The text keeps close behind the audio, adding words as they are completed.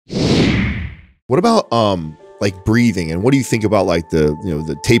What about like breathing, and what do you think about like the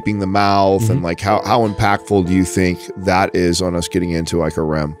the taping the mouth and like how impactful do you think that is on us getting into like a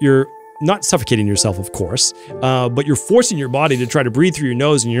REM? You're not suffocating yourself, of course, but you're forcing your body to try to breathe through your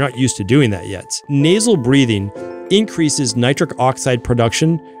nose, and you're not used to doing that yet. Nasal breathing increases nitric oxide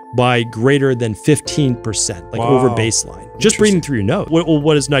production by greater than 15%, like over baseline. Just breathing through your nose.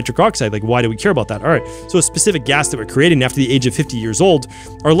 What is nitric oxide? Like, why do we care about that? All right, so a specific gas that we're creating after the age of 50 years old,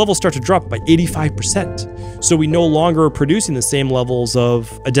 our levels start to drop by 85%. So we no longer are producing the same levels of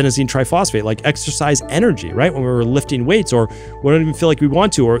adenosine triphosphate, like exercise energy, right? When we were lifting weights, or we don't even feel like we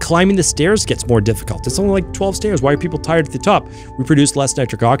want to, or climbing the stairs gets more difficult. It's only like 12 stairs. Why are people tired at the top? We produce less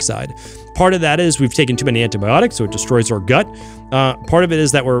nitric oxide. Part of that is we've taken too many antibiotics, so it destroys our gut. Part of it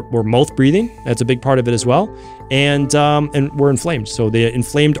is that we're mouth breathing. That's a big part of it as well. And we're inflamed. So the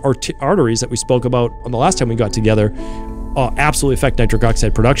inflamed arteries that we spoke about on the last time we got together absolutely affect nitric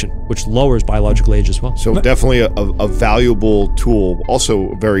oxide production, which lowers biological age as well. So definitely a valuable tool,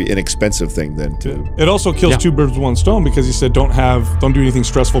 also a very inexpensive thing then too. It also kills two birds with one stone, because he said don't do anything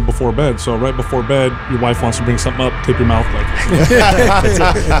stressful before bed. So right before bed, your wife wants to bring something up, tape your mouth like.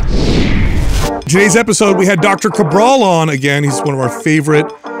 Today's episode, we had Dr. Cabral on again. He's one of our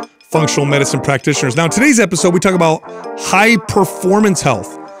favorite functional medicine practitioners. Now, in today's episode, we talk about high performance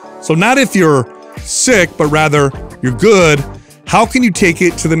health. So not if you're sick, but rather you're good. How can you take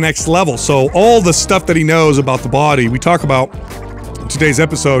it to the next level? So all the stuff that he knows about the body, we talk about in today's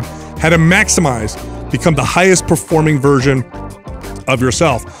episode, how to maximize, become the highest performing version of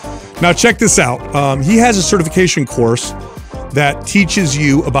yourself. Now, check this out. He has a certification course that teaches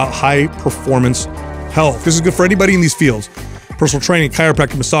you about high performance health. This is good for anybody in these fields. Personal training,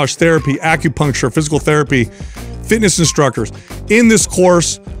 chiropractic, massage therapy, acupuncture, physical therapy, fitness instructors. In this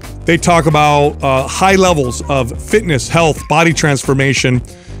course, they talk about high levels of fitness, health, body transformation,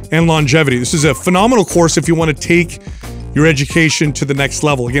 and longevity. This is a phenomenal course if you want to take your education to the next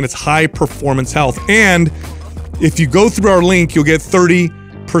level. Again, it's high performance health. And if you go through our link, you'll get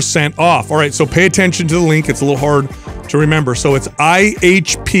 30% off. All right, so pay attention to the link. It's a little hard to remember. So it's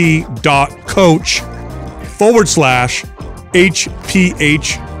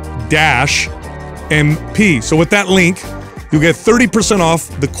ihp.coach/HPH-MP. So with that link, you'll get 30% off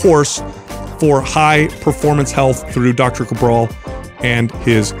the course for high performance health through Dr. Cabral and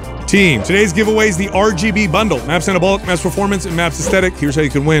his team. Today's giveaway is the RGB bundle. MAPS Anabolic, MAPS Performance, and MAPS Aesthetic. Here's how you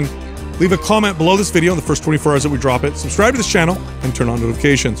can win. Leave a comment below this video in the first 24 hours that we drop it. Subscribe to this channel and turn on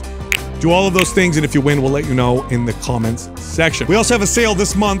notifications. Do all of those things, and if you win, we'll let you know in the comments section. We also have a sale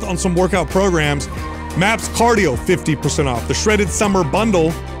this month on some workout programs. MAPS Cardio, 50% off. The Shredded Summer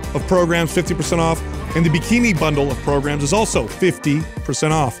Bundle of programs, 50% off. And the Bikini Bundle of programs is also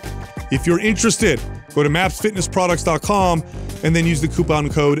 50% off. If you're interested, go to mapsfitnessproducts.com and then use the coupon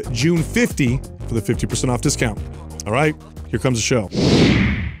code JUNE50 for the 50% off discount. All right, here comes the show.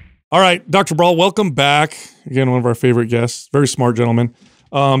 All right, Dr. Cabral, welcome back. Again, one of our favorite guests. Very smart gentleman.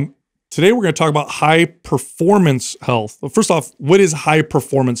 Today, we're going to talk about high performance health. Well, first off, what is high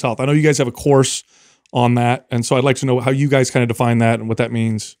performance health? I know you guys have a course on that, and so I'd like to know how you guys kind of define that and what that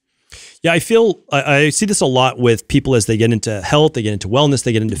means. Yeah, I see this a lot with people as they get into health, they get into wellness,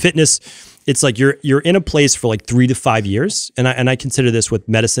 they get into fitness. It's like you're in a place for like 3 to 5 years, and I consider this with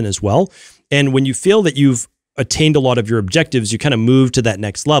medicine as well. And when you feel that you've attained a lot of your objectives, you kind of move to that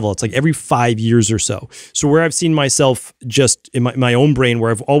next level. It's like every 5 years or so. So where I've seen myself just in my own brain, where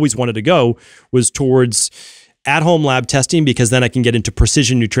I've always wanted to go, was towards at-home lab testing, because then I can get into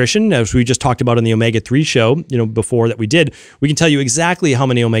precision nutrition, as we just talked about in the omega-3 show, before that we did. We can tell you exactly how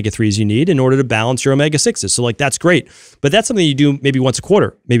many omega-3s you need in order to balance your omega-6s. So like, that's great. But that's something you do maybe once a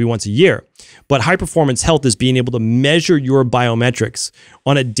quarter, maybe once a year. But high performance health is being able to measure your biometrics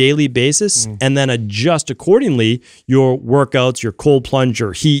on a daily basis and then adjust accordingly your workouts, your cold plunge,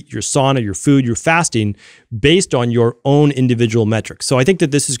 your heat, your sauna, your food, your fasting, based on your own individual metrics. So I think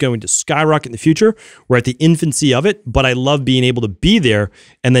that this is going to skyrocket in the future. We're at the infancy of it, but I love being able to be there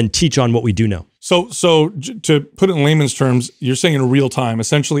and then teach on what we do know. So to put it in layman's terms, you're saying in real time,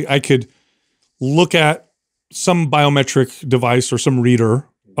 essentially I could look at some biometric device or some reader,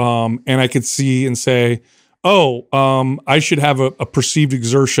 and I could see and say, oh, I should have a perceived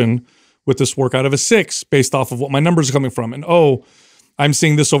exertion with this workout of a 6 based off of what my numbers are coming from. And oh, I'm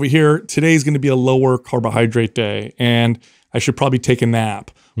seeing this over here. Today's going to be a lower carbohydrate day, and I should probably take a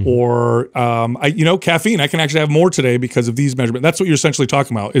nap. Or, caffeine, I can actually have more today because of these measurements. That's what you're essentially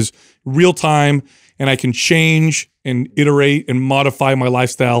talking about, is real time, and I can change and iterate and modify my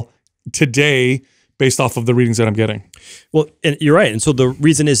lifestyle today based off of the readings that I'm getting. Well, and you're right. And so the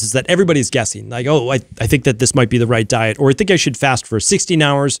reason is that everybody's guessing like, oh, I think that this might be the right diet, or I think I should fast for 16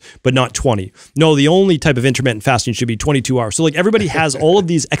 hours, but not 20. No, the only type of intermittent fasting should be 22 hours. So like everybody has all of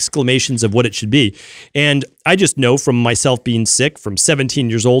these exclamations of what it should be. And I just know from myself being sick from 17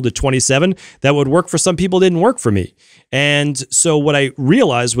 years old to 27, that would work for some people, didn't work for me. And so what I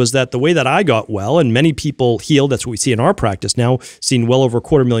realized was that the way that I got well, and many people healed, that's what we see in our practice now, seeing well over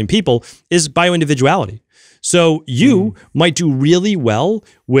 250,000 people, is bioindividuality. So you might do really well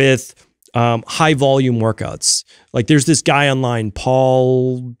with high volume workouts. Like there's this guy online,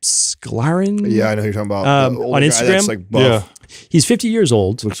 Paul Sklaryn. Yeah, I know who you're talking about. On Instagram. Like buff. He's 50 years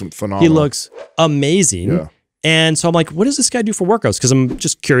old. Looks phenomenal. He looks amazing. Yeah. And so I'm like, what does this guy do for workouts? Because I'm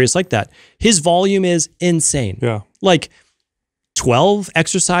just curious like that. His volume is insane. Yeah. Like 12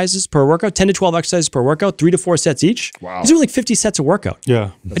 exercises per workout, 10 to 12 exercises per workout, 3 to 4 sets each. Wow. He's doing like 50 sets of workout.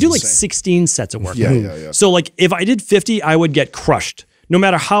 Yeah. I do like 16 sets of workout. Yeah. So like if I did 50, I would get crushed no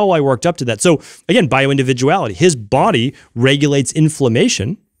matter how I worked up to that. So again, bioindividuality. His body regulates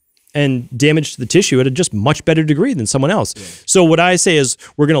inflammation and damage to the tissue at a just much better degree than someone else. Yeah. So what I say is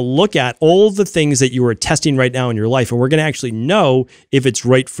we're going to look at all the things that you are testing right now in your life, and we're going to actually know if it's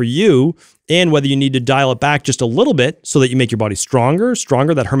right for you and whether you need to dial it back just a little bit so that you make your body stronger,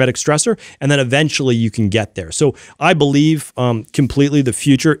 that hermetic stressor, and then eventually you can get there. So I believe completely the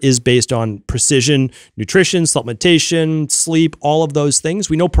future is based on precision, nutrition, supplementation, sleep, all of those things.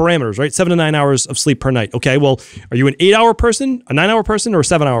 We know parameters, right? 7 to 9 hours of sleep per night. Okay, well, are you an 8-hour person, a 9-hour person, or a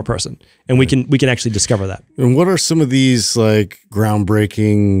 7-hour person? And we can actually discover that. And what are some of these like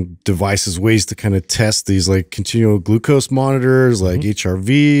groundbreaking devices, ways to kind of test these like continual glucose monitors, like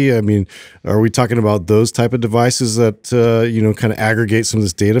HRV? I mean, are we talking about those type of devices that, you know, kind of aggregate some of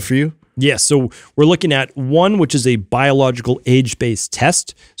this data for you? Yes. So we're looking at one, which is a biological age-based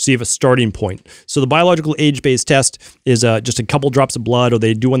test. So you have a starting point. So the biological age-based test is just a couple drops of blood, or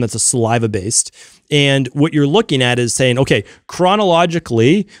they do one that's a saliva-based. And what you're looking at is saying, okay,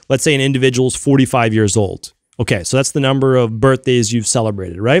 chronologically, let's say an individual is 45 years old. Okay, so that's the number of birthdays you've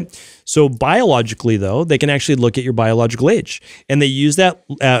celebrated, right? So biologically, though, they can actually look at your biological age. And they use that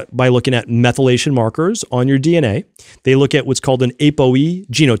by looking at methylation markers on your DNA. They look at what's called an ApoE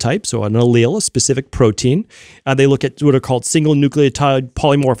genotype, so an allele, a specific protein. They look at what are called single nucleotide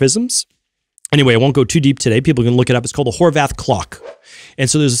polymorphisms. Anyway, I won't go too deep today. People can look it up. It's called the Horvath clock. And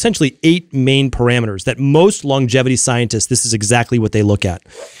so there's essentially 8 main parameters that most longevity scientists, this is exactly what they look at.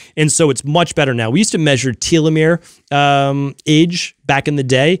 And so it's much better now. We used to measure telomere age back in the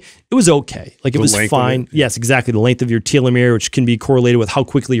day. It was okay. Like it was fine. Yes, exactly. The length of your telomere, which can be correlated with how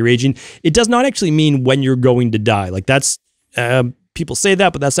quickly you're aging. It does not actually mean when you're going to die. Like that's, people say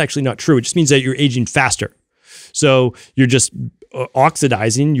that, but that's actually not true. It just means that you're aging faster. So you're just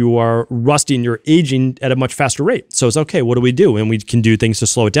oxidizing, you are rusting, you're aging at a much faster rate. So it's okay, what do we do? And we can do things to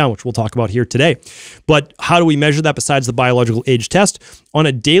slow it down, which we'll talk about here today. But how do we measure that besides the biological age test? On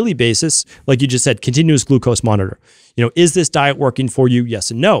a daily basis, like you just said, continuous glucose monitor. You know, is this diet working for you?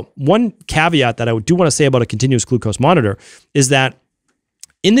 Yes and no. One caveat that I do want to say about a continuous glucose monitor is that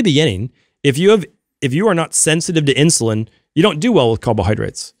in the beginning, if you are not sensitive to insulin, you don't do well with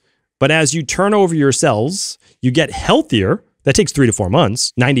carbohydrates. But as you turn over your cells, you get healthier. That takes 3 to 4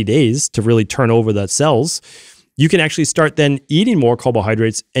 months, 90 days to really turn over the cells. You can actually start then eating more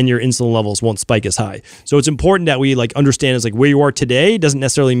carbohydrates and your insulin levels won't spike as high. So it's important that we like understand is like where you are today doesn't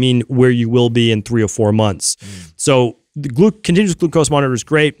necessarily mean where you will be in 3 or 4 months. So the continuous glucose monitor is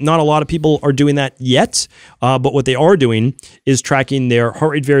great. Not a lot of people are doing that yet, but what they are doing is tracking their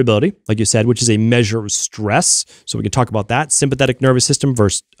heart rate variability, like you said, which is a measure of stress. So we can talk about that. Sympathetic nervous system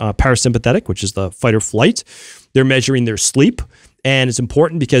versus parasympathetic, which is the fight or flight. They're measuring their sleep. And it's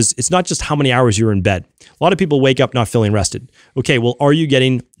important because it's not just how many hours you're in bed. A lot of people wake up not feeling rested. Okay, well, are you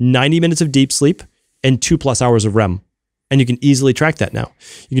getting 90 minutes of deep sleep and 2+ hours of REM? And you can easily track that now.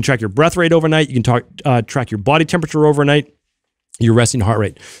 You can track your breath rate overnight. You can track your body temperature overnight, your resting heart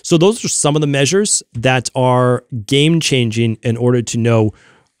rate. So those are some of the measures that are game-changing in order to know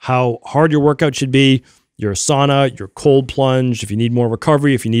how hard your workout should be, your sauna, your cold plunge, if you need more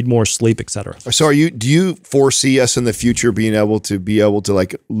recovery, if you need more sleep, etc. So do you foresee us in the future being able to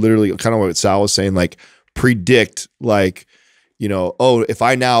like literally kind of what Sal was saying, like predict like, you know, oh, if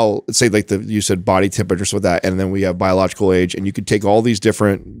I now, let's say like you said body temperature, so that, and then we have biological age, and you could take all these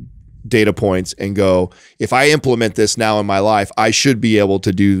different data points and go, if I implement this now in my life, I should be able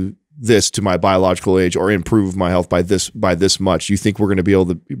to do this to my biological age or improve my health by this much. You think we're going to be able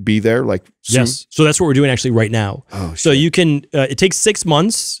to be there like soon? Yes. So that's what we're doing actually right now. Oh, so you can, it takes 6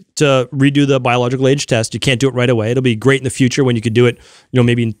 months to redo the biological age test. You can't do it right away. It'll be great in the future when you could do it,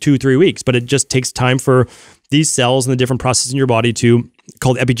 maybe in 2-3 weeks, but it just takes time for these cells and the different processes in your body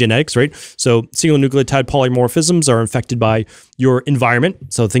called epigenetics, right? So single nucleotide polymorphisms are affected by your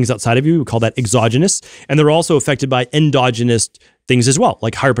environment. So things outside of you, we call that exogenous. And they're also affected by endogenous things as well,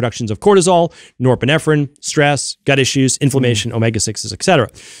 like higher productions of cortisol, norepinephrine, stress, gut issues, inflammation, omega-6s, et cetera.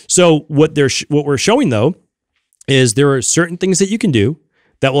 So what we're showing though, is there are certain things that you can do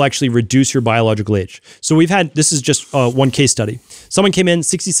that will actually reduce your biological age. So this is just one case study. Someone came in,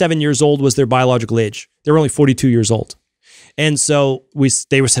 67 years old was their biological age. They were only 42 years old. And so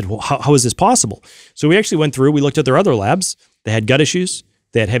they said, well, how is this possible? So we actually went through, we looked at their other labs. They had gut issues.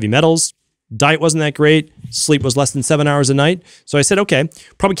 They had heavy metals. Diet wasn't that great. Sleep was less than 7 hours a night. So I said, okay,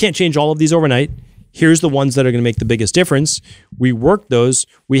 probably can't change all of these overnight. Here's the ones that are going to make the biggest difference. We worked those.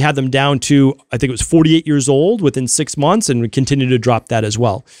 We had them down to, I think it was 48 years old within 6 months, and we continue to drop that as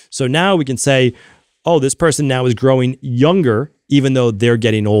well. So now we can say, oh, this person now is growing younger, even though they're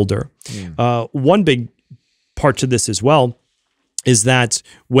getting older. One big part to this as well is that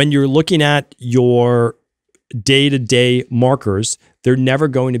when you're looking at your day-to-day markers, they're never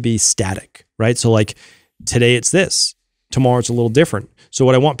going to be static, right? So like today it's this, tomorrow it's a little different. So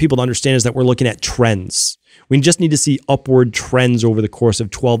what I want people to understand is that we're looking at trends. We just need to see upward trends over the course of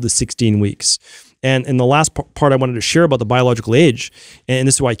 12 to 16 weeks. And the last part I wanted to share about the biological age, and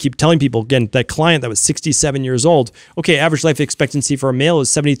this is why I keep telling people, again, that client that was 67 years old, okay, average life expectancy for a male is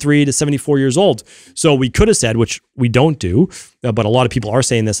 73 to 74 years old. So we could have said, which we don't do, but a lot of people are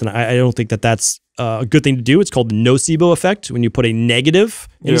saying this, and I don't think that that's a good thing to do. It's called the nocebo effect. When you put a negative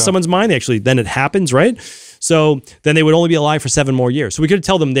into someone's mind, then it happens, right? So then they would only be alive for 7 more years. So we could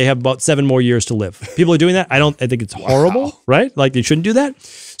tell them they have about 7 more years to live. People are doing that. I think it's horrible, right? Like they shouldn't do that.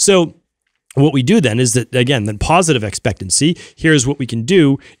 So what we do then is that, again, then positive expectancy, here's what we can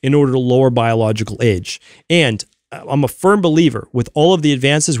do in order to lower biological age. And I'm a firm believer with all of the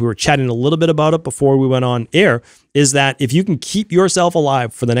advances, we were chatting a little bit about it before we went on air, is that if you can keep yourself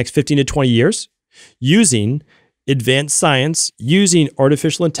alive for the next 15 to 20 years using advanced science, using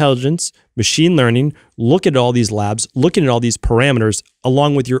artificial intelligence, machine learning, look at all these labs, looking at all these parameters,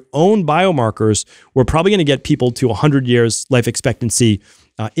 along with your own biomarkers, we're probably going to get people to 100 years life expectancy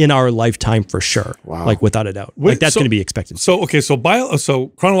in our lifetime for sure. Wow. Like without a doubt. Like that's going to be expected. So, okay. So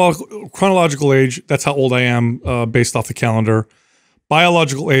chronological age, that's how old I am based off the calendar.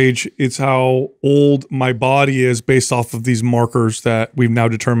 Biological age, it's how old my body is based off of these markers that we've now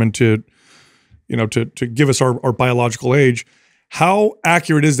determined to give us our biological age. How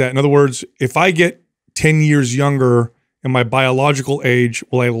accurate is that? In other words, if I get 10 years younger in my biological age,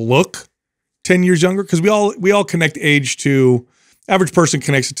 will I look 10 years younger? Because we all connect age to, average person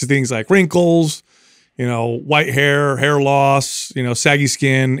connects it to things like wrinkles, white hair, hair loss, saggy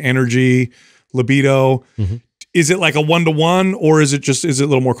skin, energy, libido. Mm-hmm. Is it like a 1-to-1, or is it a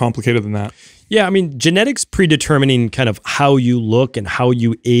little more complicated than that? Yeah, I mean, genetics predetermining kind of how you look and how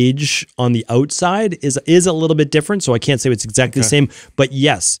you age on the outside is a little bit different. So I can't say it's exactly the same. But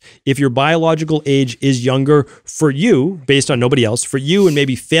yes, if your biological age is younger for you, based on nobody else, for you and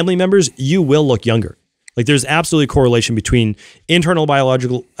maybe family members, you will look younger. Like there's absolutely a correlation between internal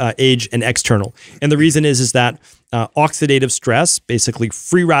biological age and external. And the reason is that oxidative stress, basically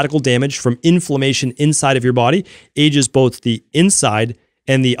free radical damage from inflammation inside of your body, ages both the inside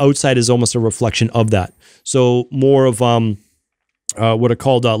and the outside is almost a reflection of that. So more of what are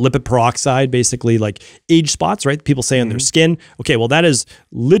called lipid peroxide, basically like age spots, right? People say on their skin. Okay, well that is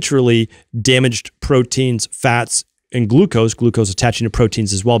literally damaged proteins, fats, and glucose attaching to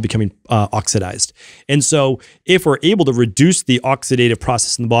proteins as well, becoming oxidized. And so if we're able to reduce the oxidative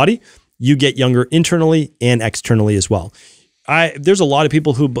process in the body, you get younger internally and externally as well. There's a lot of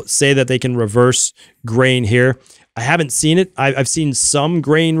people who say that they can reverse graying hair. I haven't seen it. I've seen some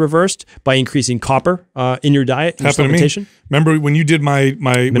graying reversed by increasing copper in your diet. In happened your to me. Remember when you did my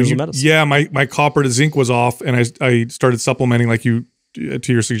medicine? Yeah, my copper to zinc was off, and I started supplementing, like to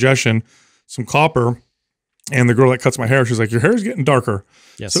your suggestion, some copper. And the girl that cuts my hair, she's like, "Your hair is getting darker."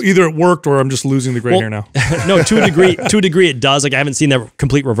 Yes. So either it worked or I'm just losing the gray hair now. No, to a degree it does. Like I haven't seen that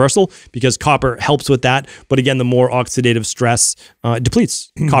complete reversal because copper helps with that. But again, the more oxidative stress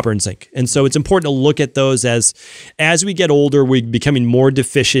depletes copper and zinc. And so it's important to look at those as we get older, we're becoming more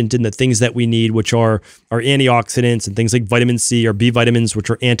deficient in the things that we need, which are our antioxidants and things like vitamin C or B vitamins, which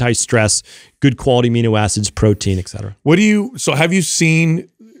are anti-stress, good quality amino acids, protein, et cetera. So have you seen,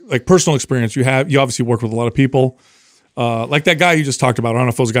 like personal experience, you obviously worked with a lot of people. like that guy you just talked about. I don't know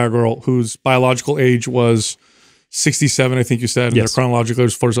if it was a guy or girl whose biological age was 67, I think you said, and their chronological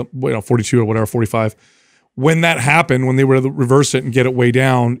age was 42 or whatever, 45. When that happened, when they were able to reverse it and get it way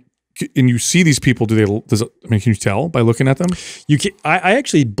down, and you see these people, can you tell by looking at them? You can. I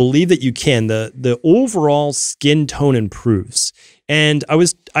actually believe that you can. The overall skin tone improves, and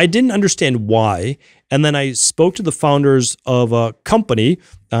I didn't understand why. And then I spoke to the founders of a company.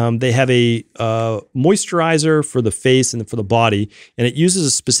 They have a moisturizer for the face and for the body, and it uses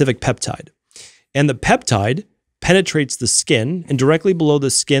a specific peptide. And the peptide penetrates the skin, and directly below the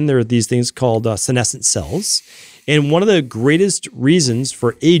skin, there are these things called senescent cells. And one of the greatest reasons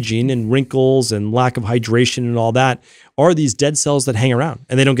for aging and wrinkles and lack of hydration and all that are these dead cells that hang around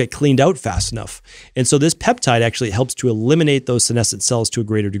and they don't get cleaned out fast enough. And so this peptide actually helps to eliminate those senescent cells to a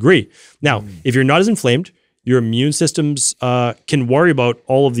greater degree. Now, if you're not as inflamed, your immune systems can worry about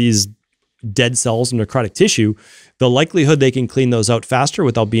all of these dead cells in necrotic tissue. The likelihood they can clean those out faster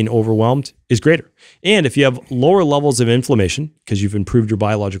without being overwhelmed is greater. And if you have lower levels of inflammation, because you've improved your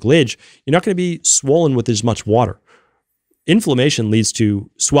biological age, you're not going to be swollen with as much water. Inflammation leads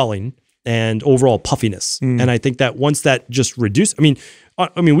to swelling and overall puffiness. And I think that once that just reduces, I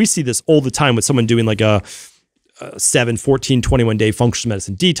mean, we see this all the time with someone doing like a 7, 14, 21 day functional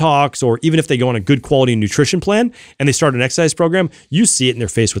medicine detox, or even if they go on a good quality nutrition plan and they start an exercise program, you see it in their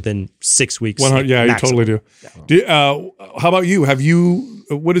face within 6 weeks. Yeah, you totally do. How about you?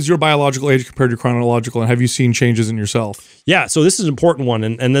 What is your biological age compared to chronological, and have you seen changes in yourself? Yeah, so this is an important one,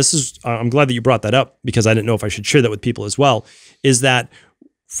 and this is, I'm glad that you brought that up because I didn't know if I should share that with people as well, is that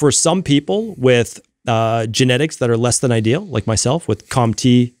for some people with genetics that are less than ideal, like myself with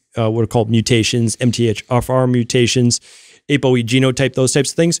COMT, what are called mutations, MTHFR mutations, ApoE genotype, those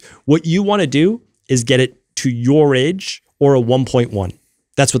types of things. What you want to do is get it to your age or a 1.1.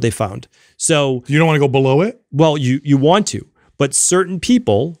 That's what they found. So you don't want to go below it? Well, you want to, but certain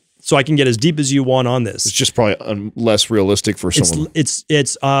people, so I can get as deep as you want on this. It's just probably less realistic for someone.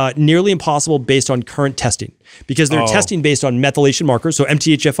 It's nearly impossible based on current testing because they're testing based on methylation markers. So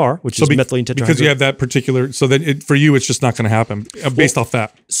MTHFR, which is methylene tetrahydrocannabinol. Because you have that particular, so then for you, it's just not going to happen based off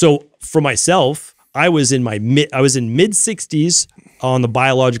that. So for myself, I was in mid 60s on the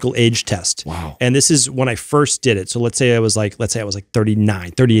biological age test. Wow. And this is when I first did it. So let's say I was like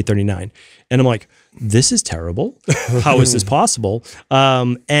 38, 39. And I'm like, this is terrible. How is this possible?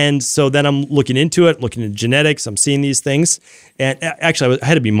 And so then I'm looking into it, looking at genetics. I'm seeing these things. And actually, I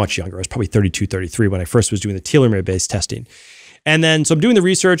had to be much younger. I was probably 32, 33 when I first was doing the telomere-based testing. And then, so I'm doing the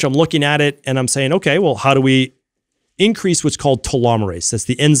research, I'm looking at it, and I'm saying, okay, well, how do we increase what's called telomerase? That's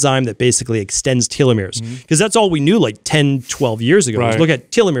the enzyme that basically extends telomeres. Because that's all we knew like 10, 12 years ago. Was look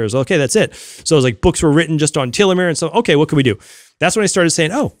at telomeres. Okay, that's it. So it was like books were written just on telomere. And so, okay, what can we do? That's when I started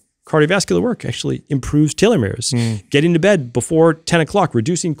saying, oh, cardiovascular work actually improves telomeres. Getting to bed before 10 o'clock,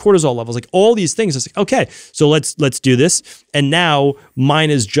 reducing cortisol levels, like all these things. It's like, okay, so let's do this. And now mine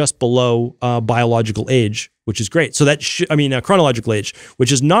is just below biological age, which is great. So that, chronological age,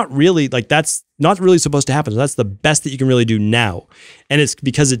 which is not really, like that's not really supposed to happen. So that's the best that you can really do now. And it's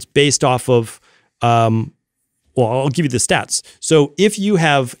because it's based off of, well, I'll give you the stats. So if you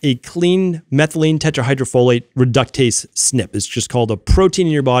have a clean methylene tetrahydrofolate reductase SNP, it's just called a protein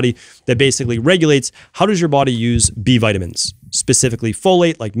in your body that basically regulates how does your body use B vitamins, specifically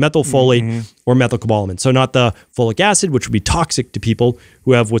folate, like methylfolate or methylcobalamin. So not the folic acid, which would be toxic to people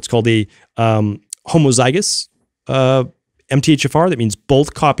who have what's called a homozygous MTHFR. That means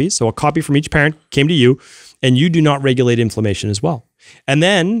both copies. So a copy from each parent came to you, and you do not regulate inflammation as well. And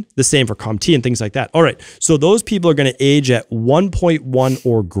then the same for COMT and things like that. All right, so those people are going to age at 1.1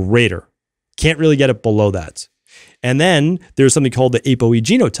 or greater. Can't really get it below that. And then there's something called the ApoE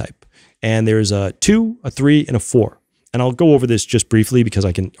genotype. And there's a 2, a 3, and a 4. And I'll go over this just briefly because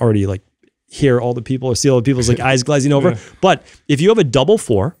I can already like hear all the people or see all the people's like eyes glazing over. But if you have a double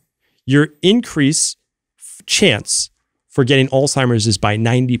 4, your increase chance for getting Alzheimer's is by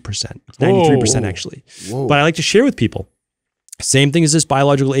 90%, 93% actually. Whoa. But I like to share with people, same thing as this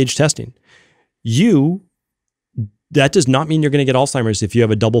biological age testing. That does not mean you're going to get Alzheimer's if you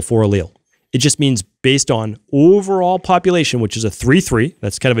have a double 4 allele. It just means based on overall population, which is a 3-3,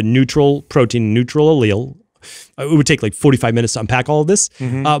 that's kind of a neutral protein, neutral allele. It would take like 45 minutes to unpack all of this.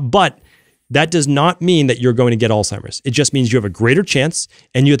 But that does not mean that you're going to get Alzheimer's. It just means you have a greater chance,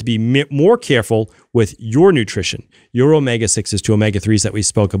 and you have to be more careful with your nutrition, your omega-6s to omega-3s that we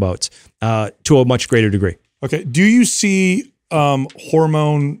spoke about to a much greater degree. Okay. Do you see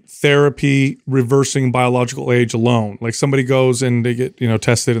hormone therapy reversing biological age alone? Like somebody goes and they get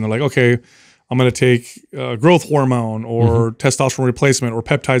tested, and they're like, okay, I'm going to take growth hormone or testosterone replacement or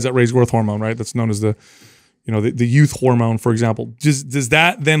peptides that raise growth hormone, right? That's known as the you know, the youth hormone, for example. Does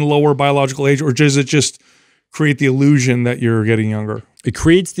that then lower biological age, or does it just create the illusion that you're getting younger? It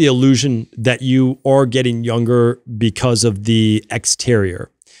creates the illusion that you are getting younger because of the exterior.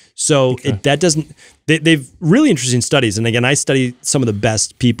 So that doesn't, they've really interesting studies. And again, I study some of the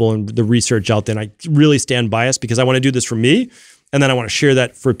best people and the research out there, and I really stand biased because I want to do this for me. And then I want to share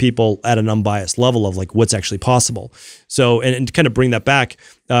that for people at an unbiased level of like what's actually possible. So, and to kind of bring that back,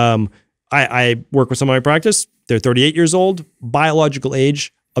 I work with some of my practice. They're 38 years old, biological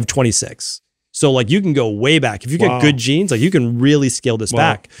age of 26. So like you can go way back. If you get good genes, like you can really scale this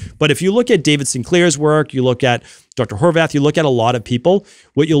back. But if you look at David Sinclair's work, you look at Dr. Horvath, you look at a lot of people,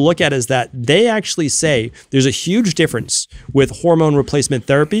 what you'll look at is that they actually say there's a huge difference with hormone replacement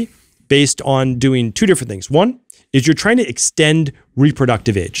therapy based on doing two different things. One is you're trying to extend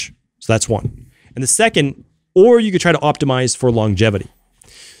reproductive age. So that's one. And the second, or you could try to optimize for longevity.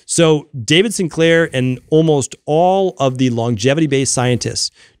 So David Sinclair and almost all of the longevity-based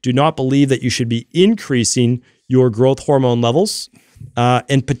scientists do not believe that you should be increasing your growth hormone levels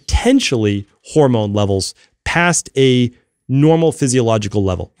and potentially hormone levels past a normal physiological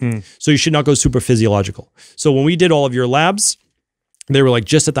level. So you should not go super physiological. So when we did all of your labs, they were like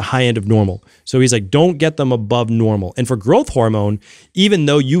just at the high end of normal. So he's like, don't get them above normal. And for growth hormone, even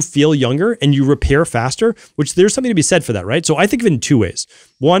though you feel younger and you repair faster, which there's something to be said for that, right? So I think of it in two ways.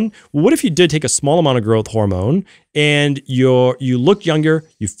 One, what if you did take a small amount of growth hormone and you looked younger,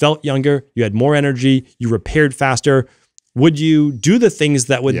 you felt younger, you had more energy, you repaired faster? Would you do the things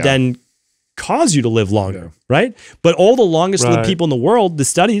that would then cause you to live longer, right? But all the longest lived people in the world, the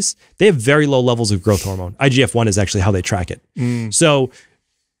studies, they have very low levels of growth hormone. IGF-1 is actually how they track it. So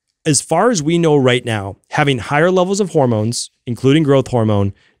as far as we know right now, having higher levels of hormones, including growth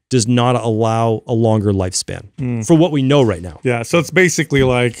hormone, does not allow a longer lifespan for what we know right now. Yeah, so it's basically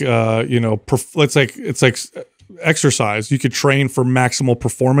like, you know, it's like exercise. You could train for maximal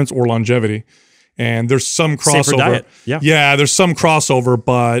performance or longevity. And there's some crossover. Safer diet. Yeah, there's some crossover,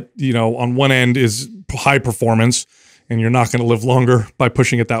 but you know, on one end is high performance, and you're not going to live longer by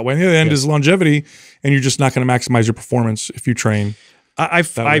pushing it that way. And the other end is longevity, and you're just not going to maximize your performance if you train. I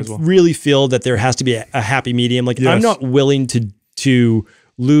really feel that there has to be a happy medium. Like I'm not willing to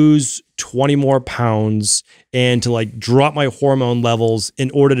lose 20 more pounds and to like drop my hormone levels in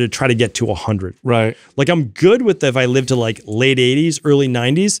order to try to get to 100. Right. Like I'm good with if I live to like late 80s, early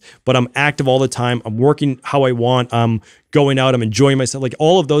 90s, but I'm active all the time. I'm working how I want. I'm going out. I'm enjoying myself. Like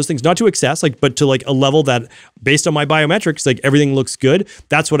all of those things, not to excess, like, but to like a level that based on my biometrics, like everything looks good.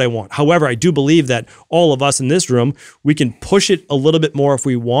 That's what I want. However, I do believe that all of us in this room, we can push it a little bit more if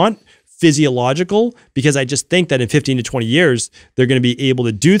we want, physiological, because I just think that in 15 to 20 years, they're going to be able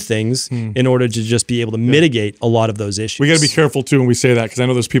to do things in order to just be able to mitigate a lot of those issues. We got to be careful too when we say that, because I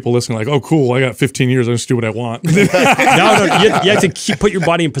know there's people listening like, oh, cool, I got 15 years, I just do what I want. No, you have to put your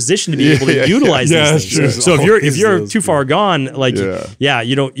body in position to be able to utilize these things. So if you're too far gone, like,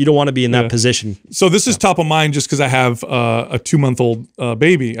 you don't want to be in that position. So this is top of mind just because I have a 2-month-old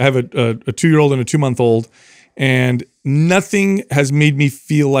baby. I have a 2-year-old and a 2-month-old. And nothing has made me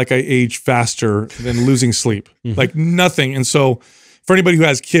feel like I age faster than losing sleep. Like nothing. And so for anybody who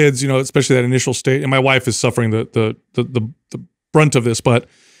has kids, you know, especially that initial state, and my wife is suffering the brunt of this, but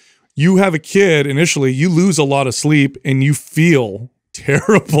you have a kid initially, you lose a lot of sleep and you feel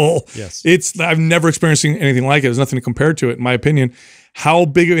terrible. Yes. I've never experienced anything like it. There's nothing to compare to it, in my opinion. How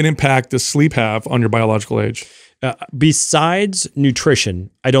big of an impact does sleep have on your biological age? Besides nutrition,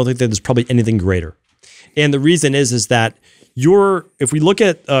 I don't think that there's probably anything greater. And the reason is that if we look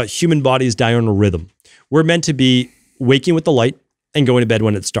at human bodies diurnal rhythm, we're meant to be waking with the light and going to bed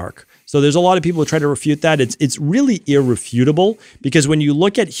when it's dark. So there's a lot of people who try to refute that. It's really irrefutable, because when you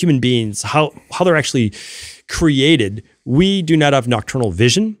look at human beings, how they're actually created, we do not have nocturnal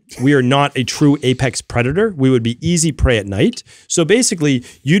vision. We are not a true apex predator. We would be easy prey at night. So basically,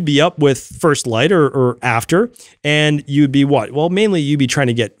 you'd be up with first light or after, and you'd be what? Well, mainly you'd be trying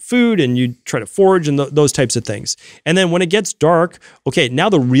to get food and you'd try to forage and those types of things. And then when it gets dark, okay, now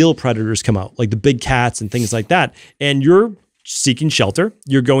the real predators come out, like the big cats and things like that. And you're seeking shelter.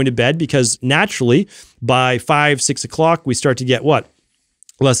 You're going to bed because naturally by 5, 6 o'clock, we start to get what?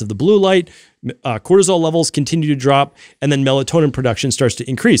 Less of the blue light, cortisol levels continue to drop, and then melatonin production starts to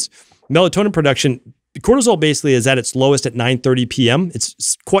increase. Melatonin production, cortisol basically is at its lowest at 9:30 p.m. It's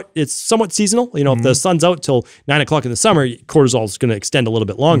somewhat seasonal. You know, if the sun's out till 9 o'clock in the summer, cortisol is going to extend a little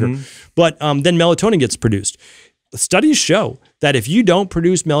bit longer. But then melatonin gets produced. Studies show that if you don't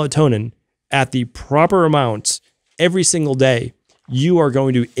produce melatonin at the proper amounts every single day, you are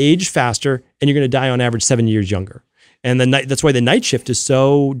going to age faster and you're going to die on average 7 years younger. And that's why the night shift is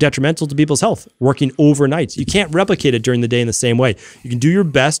so detrimental to people's health, working overnights. You can't replicate it during the day in the same way. You can do your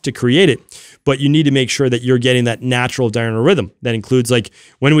best to create it, but you need to make sure that you're getting that natural diurnal rhythm. That includes, like,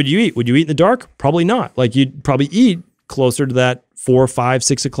 when would you eat? Would you eat in the dark? Probably not. Like, you'd probably eat closer to that 4, 5,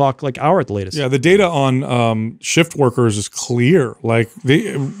 6 o'clock like hour at the latest. Yeah, the data on shift workers is clear. Like,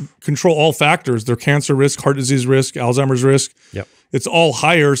 they control all factors: their cancer risk, heart disease risk, Alzheimer's risk. Yep. It's all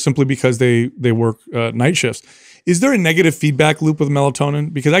higher simply because they work night shifts. Is there a negative feedback loop with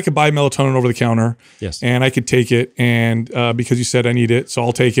melatonin? Because I could buy melatonin over the counter, yes, and I could take it, and because you said I need it, so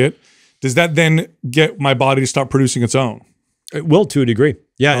I'll take it. Does that then get my body to stop producing its own? It will, to a degree.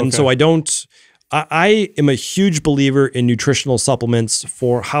 Yeah, Okay. and so I am a huge believer in nutritional supplements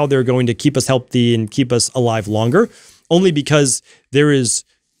for how they're going to keep us healthy and keep us alive longer, only because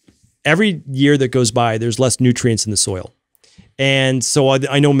every year that goes by, there's less nutrients in the soil. And so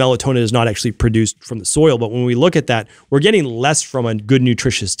I know melatonin is not actually produced from the soil, but when we look at that, we're getting less from a good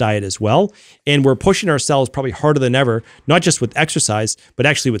nutritious diet as well. And we're pushing ourselves probably harder than ever, not just with exercise, but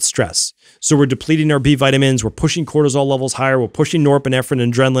actually with stress. So we're depleting our B vitamins, we're pushing cortisol levels higher, we're pushing norepinephrine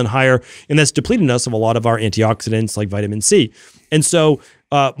and adrenaline higher, and that's depleting us of a lot of our antioxidants like vitamin C. And so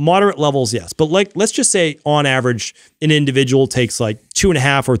moderate levels, yes. But let's just say on average, an individual takes like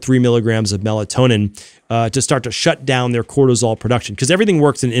 2.5 or 3 milligrams of melatonin to start to shut down their cortisol production, because everything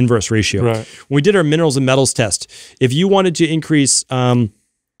works in inverse ratio. Right. When we did our minerals and metals test, if you wanted to increase,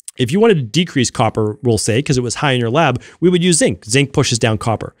 if you wanted to decrease copper, we'll say, because it was high in your lab, we would use zinc. Zinc pushes down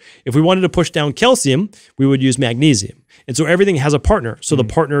copper. If we wanted to push down calcium, we would use magnesium. And so everything has a partner. So the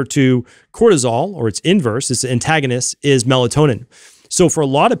partner to cortisol, or its inverse, its antagonist, is melatonin. So for a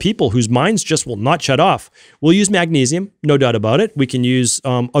lot of people whose minds just will not shut off, we'll use magnesium, no doubt about it. We can use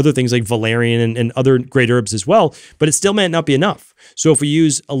other things like valerian and other great herbs as well, but it still might not be enough. So if we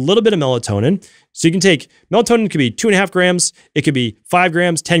use a little bit of melatonin, so you can take, melatonin could be 2.5 grams, it could be 5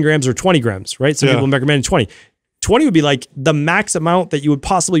 grams, 10 grams, or 20 grams, right? Some people recommend 20. 20 would be like the max amount that you would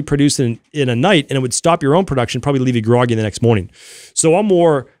possibly produce in a night, and it would stop your own production, probably leave you groggy the next morning. So a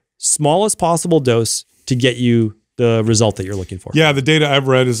more smallest possible dose to get you the result that you're looking for. Yeah, the data I've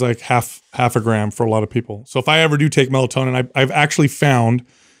read is like half a gram for a lot of people. So if I ever do take melatonin, I've actually found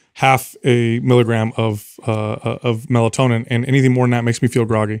half a milligram of melatonin, and anything more than that makes me feel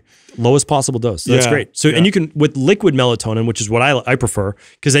groggy. Lowest possible dose. So that's great. So and you can, with liquid melatonin, which is what I prefer,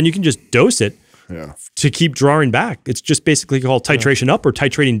 because then you can just dose it to keep drawing back. It's just basically called titration up or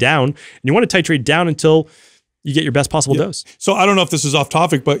titrating down. And you want to titrate down until you get your best possible dose. So I don't know if this is off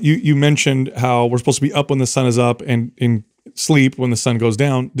topic, but you mentioned how we're supposed to be up when the sun is up and in sleep when the sun goes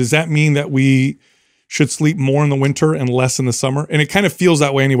down. Does that mean that we should sleep more in the winter and less in the summer? And it kind of feels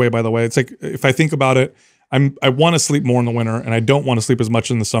that way anyway, by the way. It's like, if I think about it, I want to sleep more in the winter and I don't want to sleep as much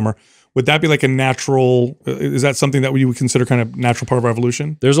in the summer. Would that be like a natural, is that something that we would consider kind of natural part of our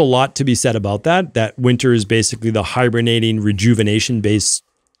evolution? There's a lot to be said about that. That winter is basically the hibernating, rejuvenation-based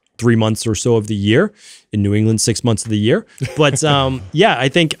 3 months or so of the year. In New England, 6 months of the year. But yeah, I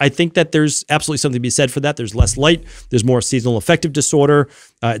think that there's absolutely something to be said for that. There's less light. There's more seasonal affective disorder.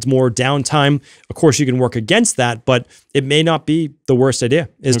 It's more downtime. Of course, you can work against that, but it may not be the worst idea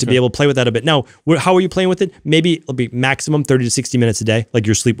is to be able to play with that a bit. Now, how are you playing with it? Maybe it'll be maximum 30 to 60 minutes a day, like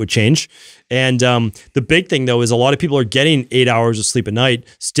your sleep would change. And the big thing though is a lot of people are getting 8 hours of sleep a night,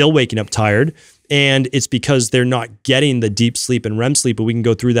 still waking up tired. And it's because they're not getting the deep sleep and REM sleep, but we can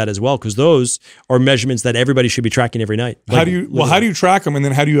go through that as well, because those are measurements that everybody should be tracking every night. How do you track them, and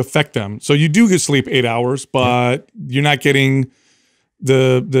then how do you affect them? So you do get sleep 8 hours, but you're not getting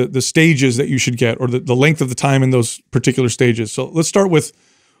the stages that you should get, or the length of the time in those particular stages. So let's start with,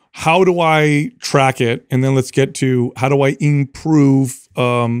 how do I track it? And then let's get to, how do I improve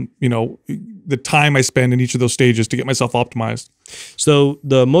the time I spend in each of those stages to get myself optimized? So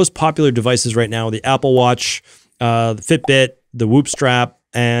the most popular devices right now, the Apple Watch, the Fitbit, the Whoop strap,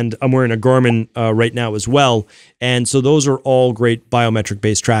 and I'm wearing a Garmin right now as well. And so those are all great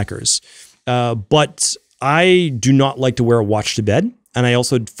biometric-based trackers. But I do not like to wear a watch to bed. And I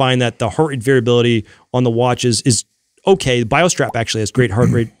also find that the heart rate variability on the watch is okay. The BioStrap actually has great heart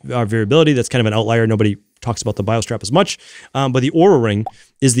rate variability. That's kind of an outlier. Nobody talks about the BioStrap as much. But the Oura Ring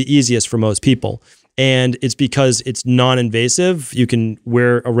is the easiest for most people. And it's because it's non-invasive. You can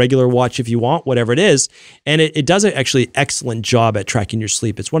wear a regular watch if you want, whatever it is. And it does an actually excellent job at tracking your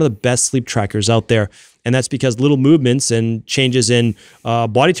sleep. It's one of the best sleep trackers out there. And that's because little movements and changes in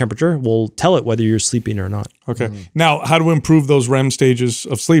body temperature will tell it whether you're sleeping or not. Okay. Now, how to improve those REM stages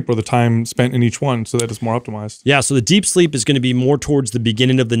of sleep, or the time spent in each one, so that it's more optimized? Yeah, so the deep sleep is going to be more towards the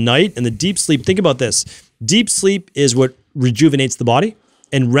beginning of the night. And the deep sleep, think about this. Deep sleep is what rejuvenates the body.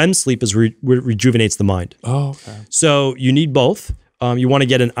 And REM sleep is rejuvenates the mind. Oh, okay. So you need both. You want to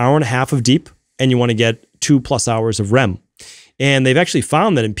get an hour and a half of deep, and you want to get 2+ hours of REM. And they've actually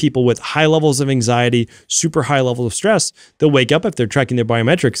found that in people with high levels of anxiety, super high levels of stress, they'll wake up if they're tracking their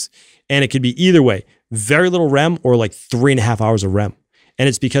biometrics, and it could be either way, very little REM or like 3.5 hours of REM. And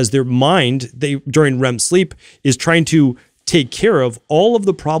it's because their mind, during REM sleep, is trying to take care of all of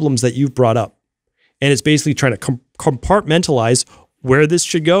the problems that you've brought up. And it's basically trying to compartmentalize where this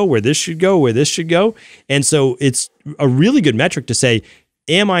should go, where this should go, where this should go. And so it's a really good metric to say,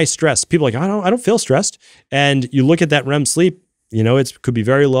 am I stressed? People are like, I don't feel stressed. And you look at that REM sleep, you know, it could be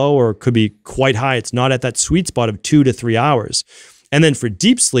very low or it could be quite high. It's not at that sweet spot of 2 to 3 hours. And then for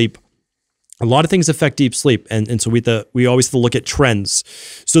deep sleep, a lot of things affect deep sleep. And so we always have to look at trends.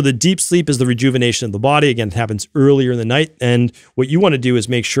 So the deep sleep is the rejuvenation of the body. Again, it happens earlier in the night. And what you want to do is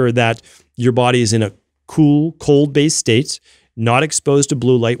make sure that your body is in a cool, cold-based state, not exposed to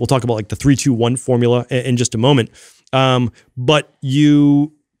blue light. We'll talk about like the 3-2-1 formula in just a moment. But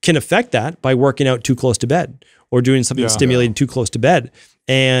you can affect that by working out too close to bed or doing something stimulating too close to bed,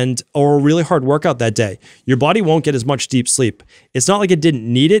 or a really hard workout that day. Your body won't get as much deep sleep. It's not like it didn't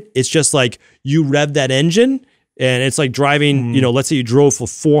need it. It's just like you rev that engine and it's like driving, you know, let's say you drove for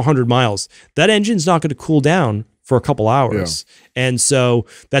 400 miles. That engine's not going to cool down for a couple hours. Yeah. And so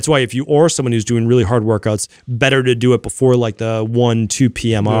that's why if you are someone who's doing really hard workouts, better to do it before like the 1-2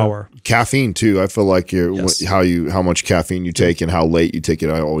 p.m. hour. Caffeine too. I feel like how much caffeine you take and how late you take it.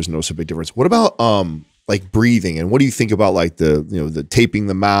 I always notice a big difference. What about like breathing, and what do you think about like the taping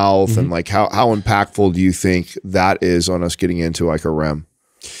the mouth and like how impactful do you think that is on us getting into like a REM?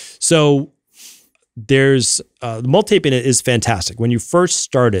 So there's the mouth taping is fantastic. When you first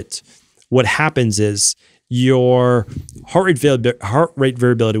start it, what happens is your heart rate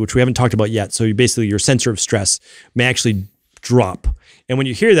variability, which we haven't talked about yet. So basically your sensor of stress may actually drop. And when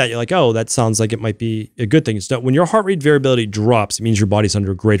you hear that, you're like, oh, that sounds like it might be a good thing. So when your heart rate variability drops, it means your body's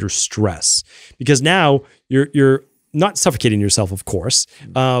under greater stress, because now you're not suffocating yourself, of course,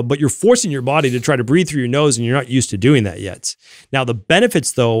 but you're forcing your body to try to breathe through your nose, and you're not used to doing that yet. Now, the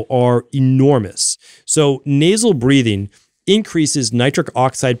benefits, though, are enormous. So nasal breathing increases nitric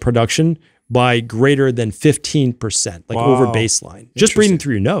oxide production by greater than 15%, like over baseline, just breathing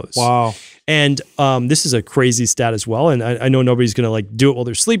through your nose. Wow. And this is a crazy stat as well. And I know nobody's going to like do it while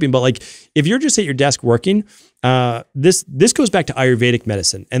they're sleeping, but like if you're just at your desk working, this goes back to Ayurvedic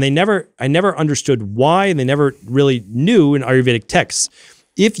medicine. And I never understood why, and they never really knew in Ayurvedic texts.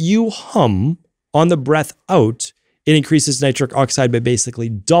 If you hum on the breath out, it increases nitric oxide by basically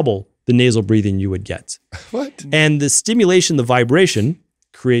double the nasal breathing you would get. What? And the stimulation, the vibration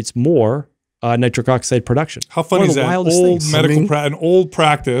creates more nitric oxide production. How funny is that? An old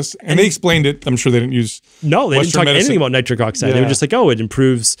practice, and they explained it. I'm sure they didn't use they didn't talk anything about nitric oxide. Yeah. They were just like, oh, it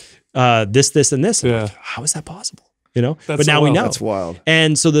improves this, and this. Yeah. Like, how is that possible? You know, but now we know. That's wild.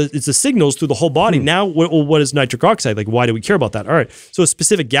 And so it's the signals through the whole body. Now, what is nitric oxide? Like, why do we care about that? All right. So a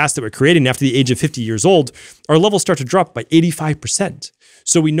specific gas that we're creating after the age of 50 years old, our levels start to drop by 85%.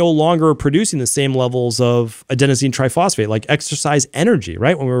 So we no longer are producing the same levels of adenosine triphosphate, like exercise energy,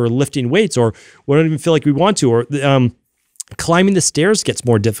 right? When we were lifting weights, or we don't even feel like we want to, or climbing the stairs gets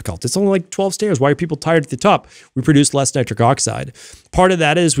more difficult. It's only like 12 stairs. Why are people tired at the top? We produce less nitric oxide. Part of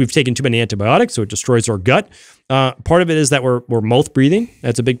that is we've taken too many antibiotics, so it destroys our gut. Part of it is that we're mouth breathing.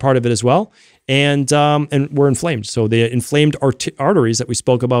 That's a big part of it as well. And we're inflamed. So the inflamed arteries that we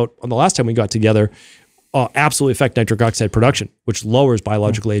spoke about on the last time we got together absolutely affect nitric oxide production, which lowers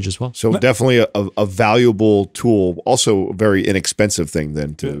biological age as well. So definitely a valuable tool, also a very inexpensive thing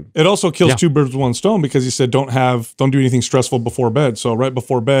then to. It also kills two birds with one stone, because you said don't do anything stressful before bed. So right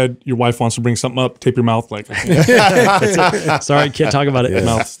before bed, your wife wants to bring something up, tape your mouth like. Sorry, can't talk about it. Yeah.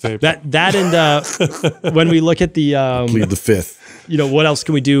 Mouth tape. That and when we look at the plead the fifth. You know, what else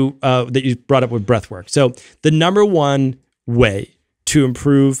can we do that you brought up with breath work? So the number one way to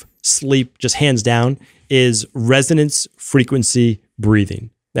improve sleep, just hands down, is resonance frequency breathing.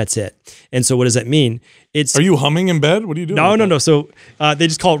 That's it. And so what does that mean? Are you humming in bed? What are you doing? No. So they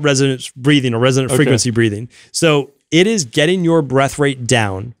just call it resonance breathing or resonant frequency breathing. So it is getting your breath rate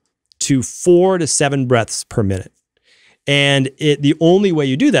down to 4 to 7 breaths per minute. And the only way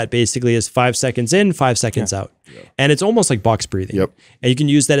you do that basically is 5 seconds in, 5 seconds out. Yeah. And it's almost like box breathing. Yep. And you can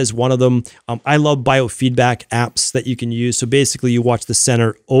use that as one of them. I love biofeedback apps that you can use. So basically you watch the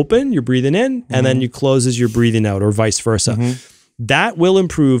center open, you're breathing in, and then you close as you're breathing out, or vice versa. That will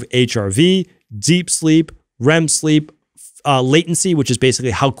improve HRV, deep sleep, REM sleep, latency, which is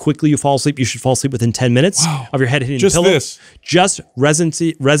basically how quickly you fall asleep. You should fall asleep within 10 minutes of your head hitting Just the pillow. this. Just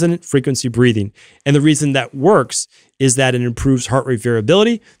resonant frequency breathing. And the reason that works is that it improves heart rate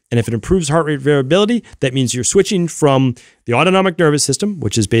variability. And if it improves heart rate variability, that means you're switching from the autonomic nervous system,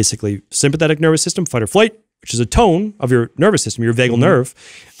 which is basically sympathetic nervous system, fight or flight, which is a tone of your nervous system, your vagal nerve,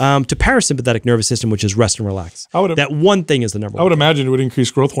 to parasympathetic nervous system, which is rest and relax. That one thing is the number one. I would imagine it would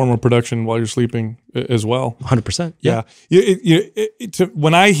increase growth hormone production while you're sleeping as well. 100%. Yeah.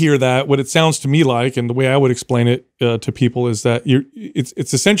 When I hear that, what it sounds to me like, and the way I would explain it to people is that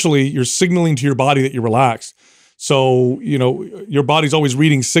it's essentially you're signaling to your body that you're relaxed. So, your body's always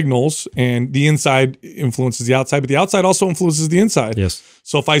reading signals, and the inside influences the outside, but the outside also influences the inside. Yes.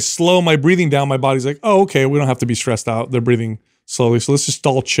 So if I slow my breathing down, my body's like, oh, okay, we don't have to be stressed out. They're breathing slowly. So let's just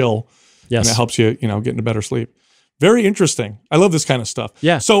all chill. Yes. And it helps you, get into better sleep. Very interesting. I love this kind of stuff.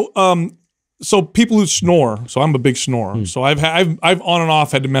 Yeah. So, so people who snore, so I'm a big snorer. So I've on and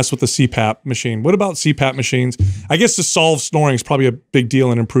off had to mess with the CPAP machine. What about CPAP machines? I guess to solve snoring is probably a big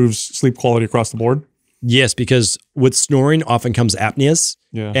deal and improves sleep quality across the board. Yes, because with snoring often comes apneas.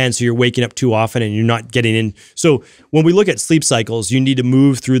 Yeah. And so you're waking up too often and you're not getting in. So when we look at sleep cycles, you need to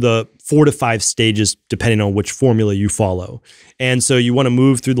move through the 4 to 5 stages depending on which formula you follow. And so you want to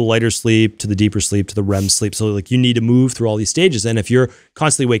move through the lighter sleep to the deeper sleep to the REM sleep. So like you need to move through all these stages. And if you're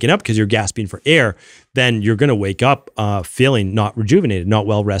constantly waking up because you're gasping for air, then you're going to wake up feeling not rejuvenated, not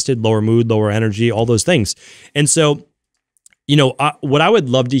well rested, lower mood, lower energy, all those things. And so what I would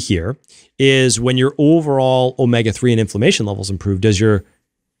love to hear is when your overall omega-3 and inflammation levels improve, does your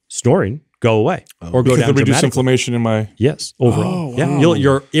snoring go away or go down reduce dramatically? inflammation in my... Yes, overall. Oh, Yeah, wow.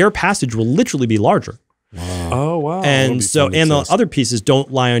 your air passage will literally be larger. Wow. Oh, wow. And so, and the other piece is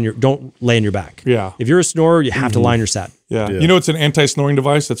don't lay on your back. Yeah. If you're a snorer, you have to lie on your side. Yeah. It's an anti-snoring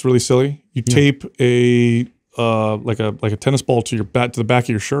device that's really silly. You tape a like a tennis ball to the back of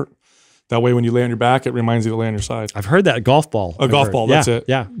your shirt. That way, when you lay on your back, it reminds you to lay on your side. I've heard that. A golf ball. A golf ball, that's it.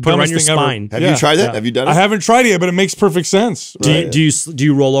 Yeah. Put it on your spine. Have you tried that? Have you done it? I haven't tried it yet, but it makes perfect sense. Do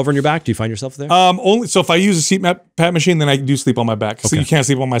you roll over on your back? Do you find yourself there? Only so if I use a CPAP machine, then I do sleep on my back. So you can't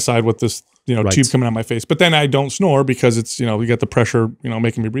sleep on my side with this tube coming out my face. But then I don't snore because it's we got the pressure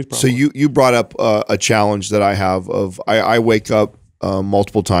making me breathe properly. So you brought up a challenge that I have of I wake up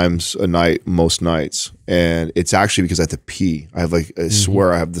multiple times a night, most nights. And it's actually because I have to pee. I have I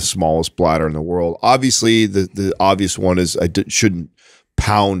swear I have the smallest bladder in the world. Obviously, the obvious one is shouldn't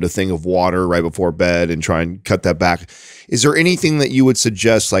pound a thing of water right before bed and try and cut that back. Is there anything that you would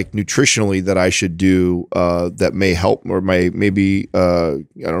suggest, like nutritionally, that I should do that may help or maybe I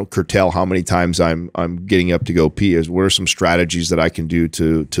don't know, curtail how many times I'm getting up to go pee? What are some strategies that I can do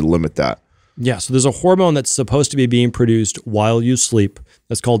to limit that? Yeah, so there's a hormone that's supposed to be being produced while you sleep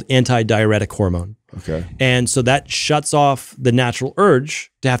that's called antidiuretic hormone. Okay. And so that shuts off the natural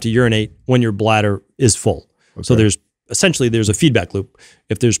urge to have to urinate when your bladder is full. Okay. So there's a feedback loop.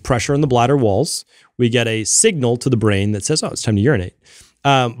 If there's pressure on the bladder walls, we get a signal to the brain that says, oh, it's time to urinate.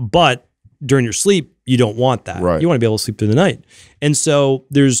 But during your sleep, you don't want that. Right. You want to be able to sleep through the night. And so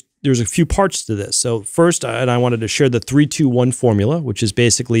there's a few parts to this. So first, and I wanted to share the 3-2-1 formula, which is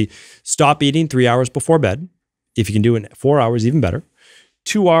basically stop eating 3 hours before bed. If you can do it in 4 hours, even better.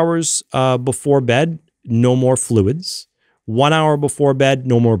 2 hours before bed, no more fluids. 1 hour before bed,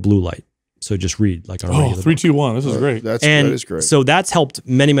 no more blue light. So just read like on a regular 3, 2, 1. This is great. That is great. So that's helped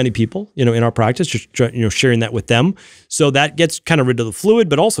many people, in our practice, just sharing that with them. So that gets kind of rid of the fluid,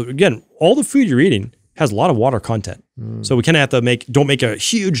 but also again, all the food you're eating has a lot of water content. So we kind of have to don't make a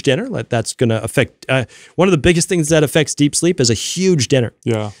huge dinner. That's going to affect, one of the biggest things that affects deep sleep is a huge dinner.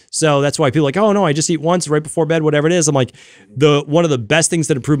 Yeah. So that's why people are like, oh no, I just eat once right before bed, whatever it is. I'm like, one of the best things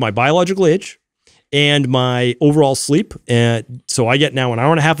that improve my biological age and my overall sleep. And so I get now an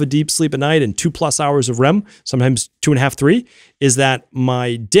hour and a half of deep sleep at night and 2+ hours of REM, sometimes 2.5, 3, is that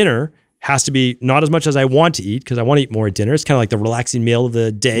my dinner has to be not as much as I want to eat because I want to eat more at dinner. It's kind of like the relaxing meal of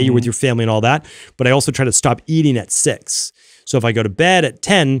the day. You're with your family and all that. But I also try to stop eating at 6. So if I go to bed at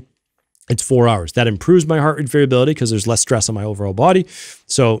 10, it's 4 hours. That improves my heart rate variability because there's less stress on my overall body.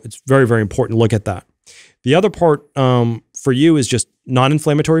 So it's very, very important to look at that. The other part for you is just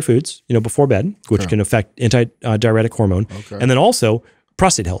non-inflammatory foods, before bed, which can affect antidiuretic hormone. Okay. And then also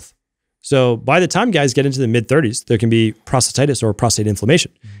prostate health. So by the time guys get into the mid-30s, there can be prostatitis or prostate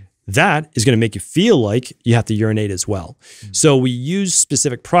inflammation. That is going to make you feel like you have to urinate as well. So we use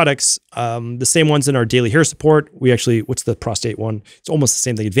specific products, the same ones in our daily hair support. We actually, what's the prostate one? It's almost the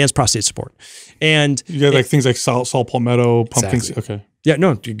same thing, advanced prostate support. And you got things like saw palmetto, pumpkin. Exactly. Okay. Yeah,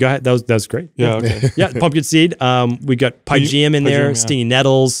 no, go ahead. That was great. Yeah, okay. Yeah, pumpkin seed. We got pygeum in there, stinging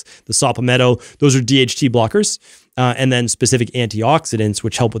nettles, the saw palmetto. Those are DHT blockers. and then specific antioxidants,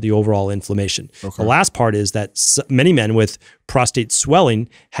 which help with the overall inflammation. The last part is that many men with prostate swelling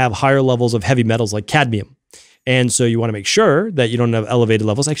have higher levels of heavy metals like cadmium. And so you want to make sure that you don't have elevated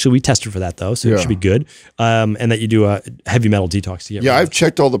levels. Actually, we tested for that though, so it should be good. And that you do a heavy metal detox to get rid of I've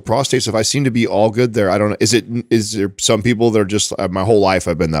checked all the prostate stuff. I seem to be all good there. I don't know. Is there some people that are just, my whole life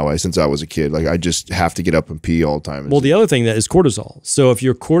I've been that way since I was a kid. Like I just have to get up and pee all the time. Well, the other thing that is cortisol. So if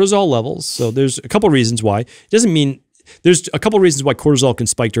your cortisol levels, so there's a couple of reasons why. It doesn't mean, there's a couple of reasons why cortisol can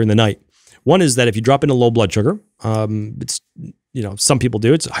spike during the night. One is that if you drop into low blood sugar, it's, some people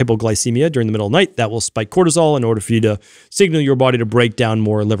do. It's hypoglycemia during the middle of the night. That will spike cortisol in order for you to signal your body to break down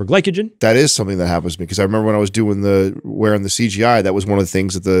more liver glycogen. That is something that happens to me because I remember when I was doing wearing the CGI, that was one of the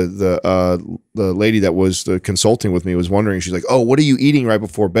things that the lady that was consulting with me was wondering. She's like, "Oh, what are you eating right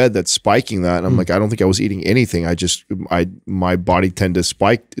before bed that's spiking that?" And I'm like, "I don't think I was eating anything. My body tend to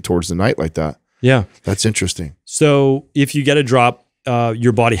spike towards the night like that." Yeah, that's interesting. So if you get a drop,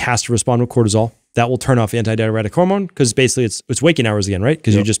 your body has to respond with cortisol. That will turn off antidiuretic hormone because basically it's waking hours again, right?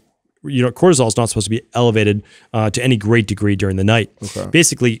 Because cortisol is not supposed to be elevated to any great degree during the night.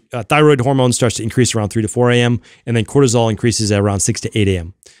 Basically, thyroid hormone starts to increase around 3 to 4 a.m. and then cortisol increases at around 6 to 8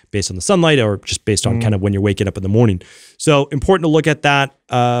 a.m. based on the sunlight or just based on kind of when you're waking up in the morning. So important to look at that.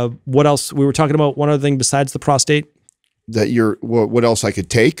 What else? We were talking about one other thing besides the prostate. What else I could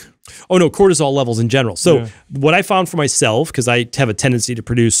take? Oh no, cortisol levels in general. So what I found for myself, because I have a tendency to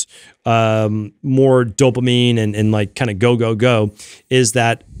produce more dopamine and like kind of go, is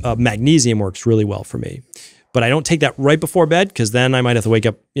that magnesium works really well for me. But I don't take that right before bed because then I might have to wake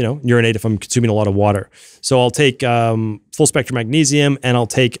up, urinate if I'm consuming a lot of water. So I'll take full spectrum magnesium and I'll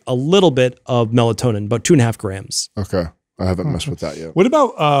take a little bit of melatonin, about 2.5 grams. Okay. I haven't messed with that yet. What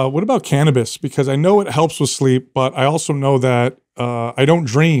about cannabis? Because I know it helps with sleep, but I also know that I don't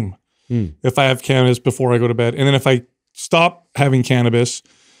dream if I have cannabis before I go to bed. And then if I stop having cannabis,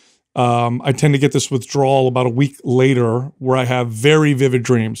 I tend to get this withdrawal about a week later where I have very vivid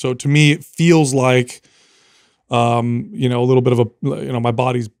dreams. So to me, it feels like, a little bit of my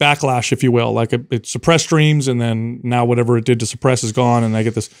body's backlash, if you will, like it suppressed dreams. And then now whatever it did to suppress is gone. And I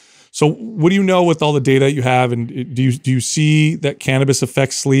get this. So what do you know with all the data you have? And do you see that cannabis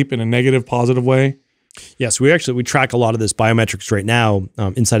affects sleep in a negative, positive way? Yes, we track a lot of this biometrics right now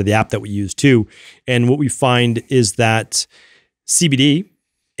inside of the app that we use too. And what we find is that CBD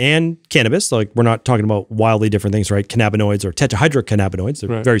and cannabis, like we're not talking about wildly different things, right? Cannabinoids or tetrahydrocannabinoids,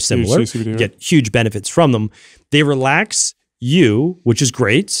 they're very similar. You get huge benefits from them. They relax you, which is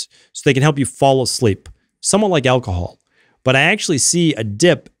great, so they can help you fall asleep, somewhat like alcohol. But I actually see a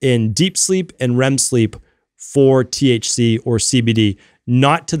dip in deep sleep and REM sleep for THC or CBD,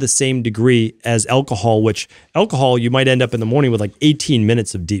 not to the same degree as alcohol, which alcohol, you might end up in the morning with like 18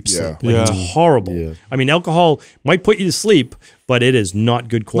 minutes of deep sleep. It's horrible. Yeah. I mean, alcohol might put you to sleep, but it is not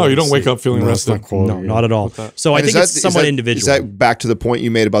good quality. No, you don't wake up feeling rested. Not at all. So I think it's somewhat individual. Is that back to the point you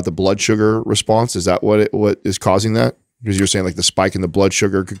made about the blood sugar response? Is that what is causing that? Because you're saying like the spike in the blood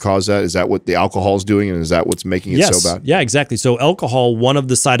sugar could cause that. Is that what the alcohol is doing? And is that what's making it so bad? Yeah, exactly. So alcohol, one of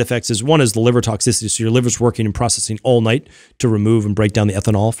the side effects is the liver toxicity. So your liver's working and processing all night to remove and break down the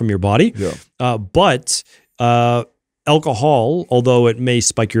ethanol from your body. Yeah. But alcohol, although it may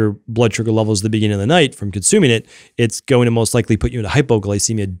spike your blood sugar levels at the beginning of the night from consuming it, it's going to most likely put you into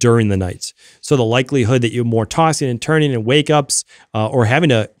hypoglycemia during the night. So the likelihood that you're more tossing and turning and wake ups or having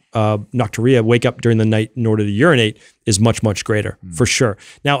to nocturia, wake up during the night in order to urinate is much, much greater for sure.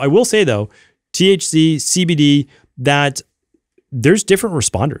 Now, I will say though, THC, CBD, that there's different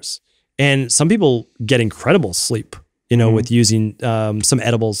responders and some people get incredible sleep, with using some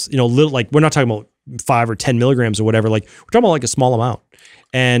edibles, little, like we're not talking about 5 or 10 milligrams or whatever, like we're talking about like a small amount.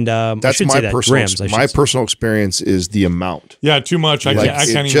 And that's my personal experience is the amount. Yeah, too much. I can't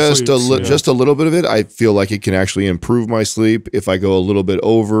just even sleep. Just a little bit of it. I feel like it can actually improve my sleep. If I go a little bit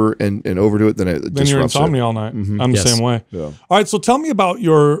over and overdo it, then it disrupts you're insomnia all night. I'm the same way. Yeah. All right, so tell me about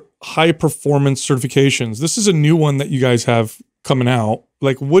your high performance certifications. This is a new one that you guys have coming out.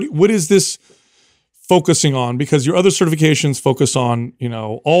 Like, what is this focusing on? Because your other certifications focus on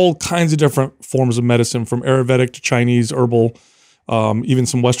all kinds of different forms of medicine, from Ayurvedic to Chinese herbal. Even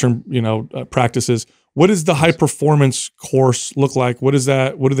some Western, practices. What does the high performance course look like? What is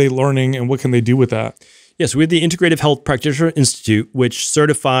that? What are they learning and what can they do with that? Yes, we have the Integrative Health Practitioner Institute, which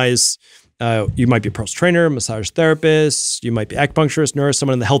certifies You might be a personal trainer, massage therapist, you might be acupuncturist, nurse,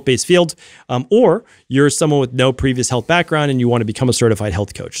 someone in the health-based field, or you're someone with no previous health background and you want to become a certified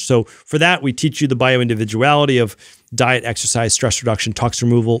health coach. So for that, we teach you the bio-individuality of diet, exercise, stress reduction, toxin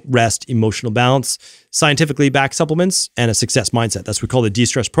removal, rest, emotional balance, scientifically backed supplements, and a success mindset. That's what we call the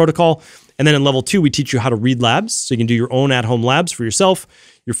de-stress protocol. And then in level 2, we teach you how to read labs. So you can do your own at-home labs for yourself,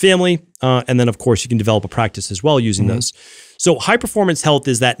 your family, and then of course you can develop a practice as well using those. So high performance health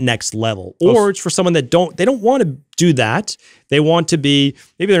is that next level, or it's for someone that they don't want to do that. They want to be,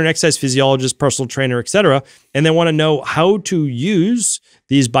 maybe they're an exercise physiologist, personal trainer, et cetera, and they want to know how to use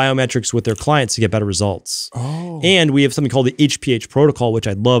these biometrics with their clients to get better results. And we have something called the HPH protocol, which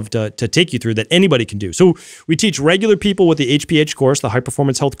I'd love to take you through, that anybody can do. So we teach regular people with the HPH course, the high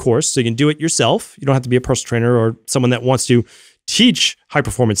performance health course, so you can do it yourself. You don't have to be a personal trainer or someone that wants to teach high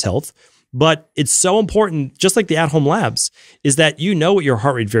performance health. But it's so important, just like the at-home labs, is that you know what your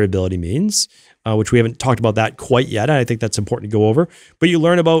heart rate variability means, which we haven't talked about that quite yet. And I think that's important to go over. But you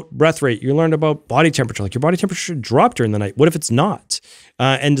learn about breath rate. You learn about body temperature. Like your body temperature should drop during the night. What if it's not?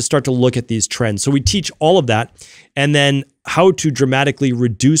 And to start to look at these trends. So we teach all of that. And then how to dramatically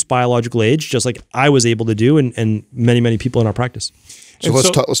reduce biological age, just like I was able to do and many, many people in our practice. So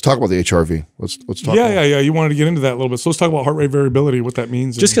let's talk about the HRV. Let's talk. Yeah. You wanted to get into that a little bit. So let's talk about heart rate variability, what that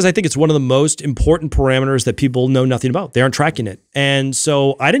means. Just because I think it's one of the most important parameters that people know nothing about. They aren't tracking it. And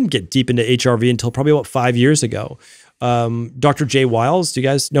so I didn't get deep into HRV until probably about 5 years ago. Dr. Jay Wiles, do you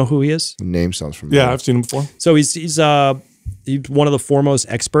guys know who he is? The name sounds familiar. Yeah, I've seen him before. So he's one of the foremost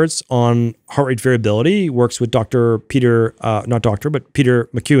experts on heart rate variability. He works with Peter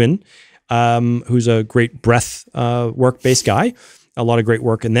McEwen, who's a great breath work-based guy. A lot of great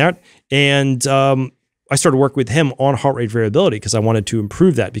work in that. And I started working with him on heart rate variability because I wanted to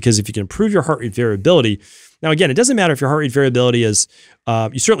improve that. Because if you can improve your heart rate variability, now again, it doesn't matter if your heart rate variability is,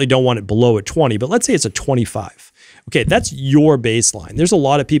 you certainly don't want it below a 20, but let's say it's a 25. Okay, that's your baseline. There's a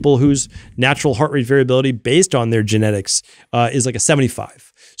lot of people whose natural heart rate variability based on their genetics is like a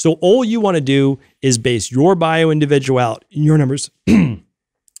 75. So all you want to do is base your bio-individuality, your numbers,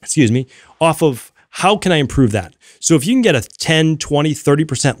 excuse me, off of how can I improve that? So if you can get a 10, 20,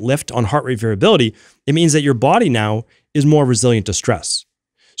 30% lift on heart rate variability, it means that your body now is more resilient to stress.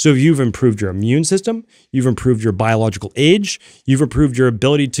 So if you've improved your immune system, you've improved your biological age, you've improved your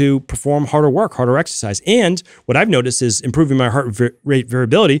ability to perform harder work, harder exercise. And what I've noticed is improving my heart rate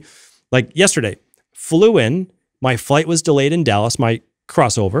variability. Like yesterday, flew in, my flight was delayed in Dallas, my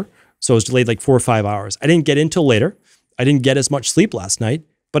crossover. So it was delayed like 4 or 5 hours. I didn't get in till later. I didn't get as much sleep last night,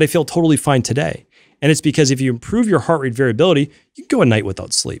 but I feel totally fine today. And it's because if you improve your heart rate variability, you can go a night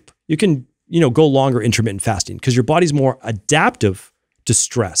without sleep. You can, go longer intermittent fasting because your body's more adaptive to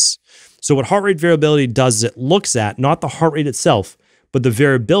stress. So what heart rate variability does is it looks at not the heart rate itself, but the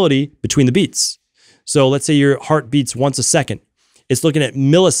variability between the beats. So let's say your heart beats once a second. It's looking at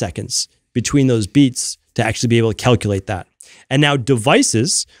milliseconds between those beats to actually be able to calculate that. And now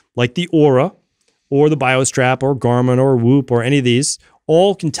devices like the Oura or the BioStrap or Garmin or Whoop or any of these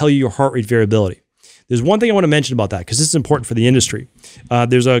all can tell you your heart rate variability. There's one thing I want to mention about that because this is important for the industry.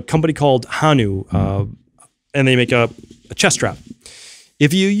 There's a company called Hanu, and they make a chest strap.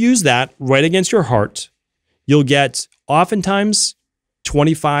 If you use that right against your heart, you'll get oftentimes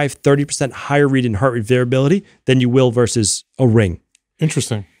 25, 30% higher read in heart rate variability than you will versus a ring.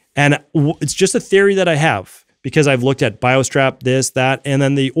 Interesting. And it's just a theory that I have because I've looked at BioStrap, this, that, and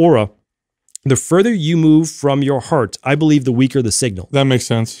then the Oura. The further you move from your heart, I believe the weaker the signal. That makes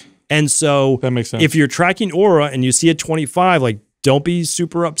sense. And so that makes sense. If you're tracking Oura and you see a 25, like don't be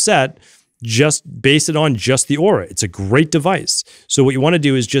super upset. Just base it on just the Oura. It's a great device. So what you want to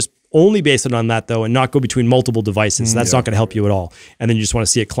do is just only base it on that though and not go between multiple devices. That's not going to help you at all. And then you just want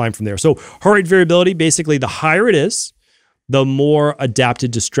to see it climb from there. So heart rate variability, basically the higher it is, the more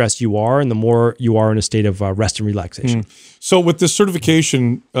adapted to stress you are and the more you are in a state of rest and relaxation. So with this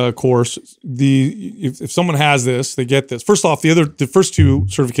certification course, if someone has this, they get this. First off, the first two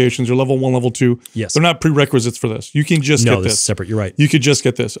certifications are level 1, level 2. Yes. They're not prerequisites for this. You can just get this. No, this is separate. You're right. You could just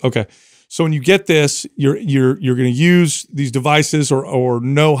get this. Okay. So when you get this, you're going to use these devices or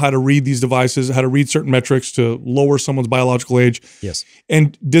know how to read these devices, how to read certain metrics to lower someone's biological age. Yes.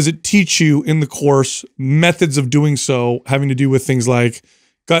 And does it teach you in the course methods of doing so, having to do with things like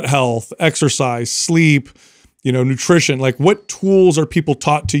gut health, exercise, sleep, nutrition? Like what tools are people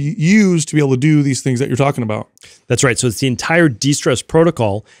taught to use to be able to do these things that you're talking about? That's right. So it's the entire de-stress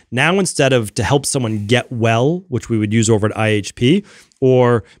protocol. Now, instead of to help someone get well, which we would use over at IHP,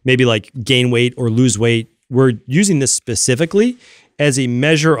 or maybe like gain weight or lose weight, we're using this specifically as a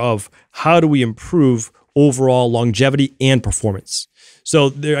measure of how do we improve overall longevity and performance.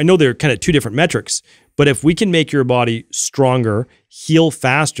 So I know they're kind of two different metrics, but if we can make your body stronger, heal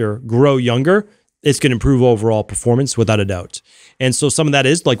faster, grow younger, it's going to improve overall performance without a doubt. And so some of that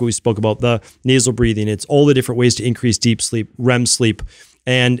is like what we spoke about, the nasal breathing. It's all the different ways to increase deep sleep, REM sleep.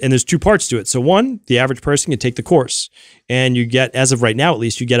 And there's two parts to it. So one, the average person can take the course and you get, as of right now, at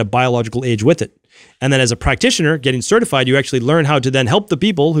least, you get a biological age with it. And then as a practitioner getting certified, you actually learn how to then help the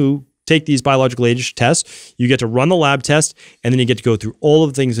people who take these biological age tests. You get to run the lab test, and then you get to go through all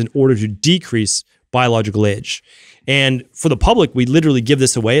of the things in order to decrease biological age. And for the public, we literally give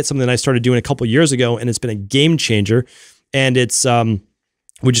this away. It's something that I started doing a couple of years ago, and it's been a game changer. And it's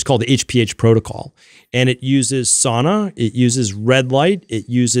we just call the HPH protocol. And it uses sauna, it uses red light, it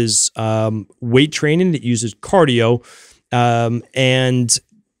uses weight training, it uses cardio, and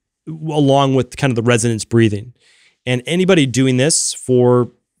along with kind of the resonance breathing. And anybody doing this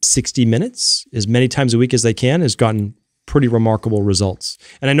for 60 minutes, as many times a week as they can, has gotten pretty remarkable results.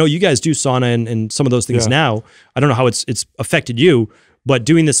 And I know you guys do sauna and some of those things now. I don't know how it's affected you, but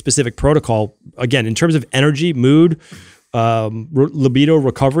doing this specific protocol, again, in terms of energy, mood, libido,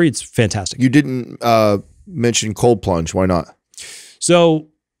 recovery, it's fantastic. You didn't mention cold plunge. Why not? So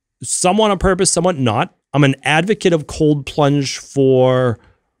somewhat on purpose, somewhat not. I'm an advocate of cold plunge for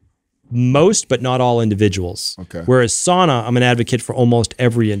most, but not all individuals. Okay. Whereas sauna, I'm an advocate for almost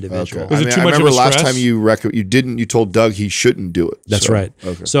every individual. Okay. I remember last time you told Doug he shouldn't do it. That's right.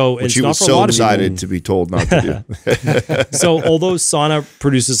 Okay. So which it's he not was for a so lot of people. excited to be told not to do. So although sauna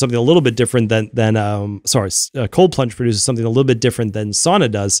produces something a little bit different than cold plunge produces something a little bit different than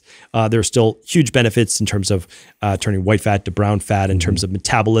sauna does, there are still huge benefits in terms of turning white fat to brown fat, in terms of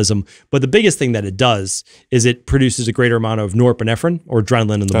metabolism. But the biggest thing that it does is it produces a greater amount of norepinephrine or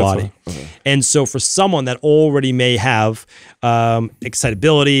adrenaline in the body. And so for someone that already may have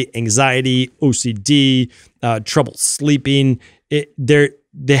excitability, anxiety, OCD, trouble sleeping,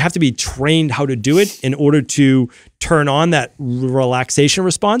 they have to be trained how to do it in order to turn on that relaxation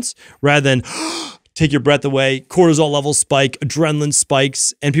response rather than take your breath away, cortisol levels spike, adrenaline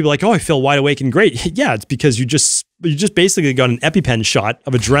spikes, and people are like, oh, I feel wide awake and great. Yeah, it's because you just basically got an EpiPen shot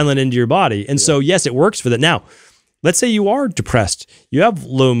of adrenaline into your body. And so yes, it works for that. Now, let's say you are depressed, you have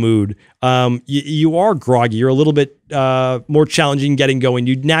low mood, you are groggy, you're a little bit more challenging getting going,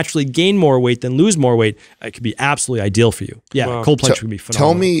 you naturally gain more weight than lose more weight. It could be absolutely ideal for you. Yeah, wow. Cold plunge would be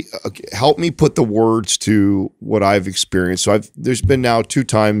phenomenal. Help me put the words to what I've experienced. So there's been now 2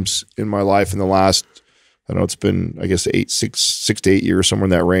 times in my life in the last, I don't know, it's been, I guess, 6 to 8 years, somewhere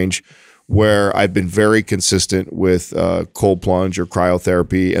in that range, where I've been very consistent with cold plunge or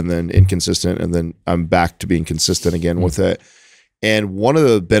cryotherapy, and then inconsistent, and then I'm back to being consistent again with it. And one of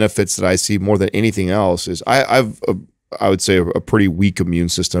the benefits that I see more than anything else is I would say a pretty weak immune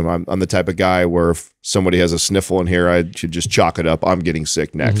system. I'm the type of guy where if somebody has a sniffle in here, I should just chalk it up. I'm getting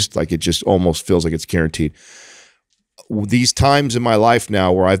sick next. Like, it just almost feels like it's guaranteed. These times in my life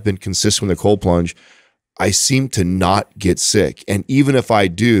now where I've been consistent with the cold plunge, I seem to not get sick. And even if I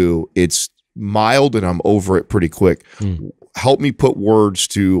do, it's mild and I'm over it pretty quick. Help me put words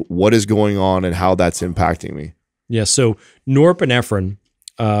to what is going on and how that's impacting me. Yeah, so norepinephrine,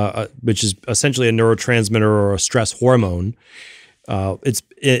 which is essentially a neurotransmitter or a stress hormone,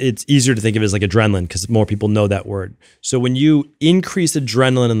 it's easier to think of as like adrenaline because more people know that word. So when you increase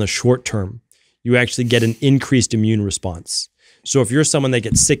adrenaline in the short term, you actually get an increased immune response. So if you're someone that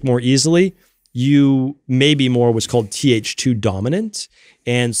gets sick more easily, you may be more what's called Th2 dominant.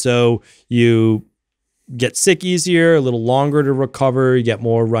 And so you get sick easier, a little longer to recover, you get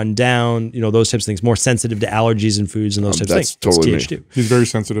more run down, those types of things, more sensitive to allergies and foods and those types of things. Totally Th2. Me. He's very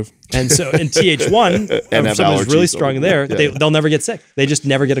sensitive. And so in Th1, if someone's really strong there, they'll never get sick. They just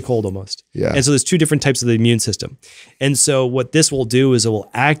never get a cold almost. Yeah. And so there's 2 different types of the immune system. And so what this will do is it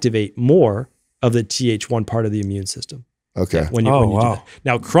will activate more of the Th1 part of the immune system. Okay. When you do that.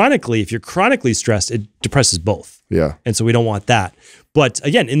 Now, if you're chronically stressed, it depresses both. Yeah. And so we don't want that. But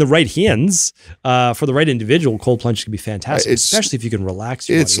again, in the right hands, for the right individual, cold plunge can be fantastic, especially if you can relax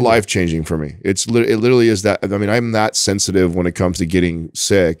your body. It's life-changing for me. It literally is that. I mean, I'm that sensitive when it comes to getting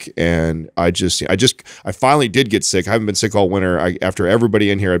sick. And I finally did get sick. I haven't been sick all winter. After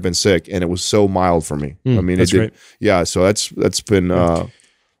everybody in here had been sick, and it was so mild for me. I mean, that's great. Yeah. So that's been,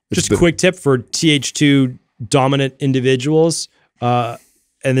 just a quick tip for Th2 dominant individuals, and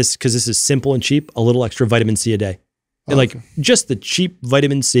because this is simple and cheap, a little extra vitamin C a day. And like just the cheap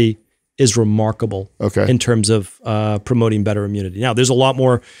vitamin C is remarkable in terms of promoting better immunity. Now, there's a lot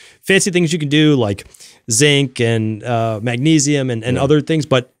more fancy things you can do like zinc and magnesium and other things,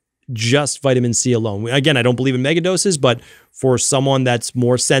 but just vitamin C alone. Again, I don't believe in mega doses, but for someone that's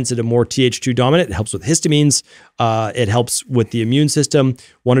more sensitive, more Th2 dominant, it helps with histamines. It helps with the immune system.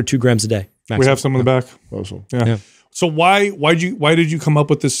 1 or 2 grams a day. Maximum. We have some in the back. Awesome. Yeah. So why did you come up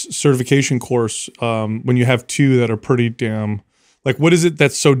with this certification course when you have 2 that are pretty damn, like, what is it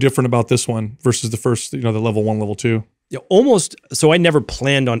that's so different about this one versus the first, the level 1, level 2? Yeah, so I never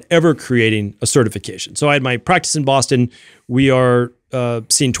planned on ever creating a certification. So I had my practice in Boston. We are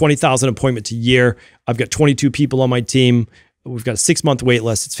seeing 20,000 appointments a year. I've got 22 people on my team. We've got a 6-month wait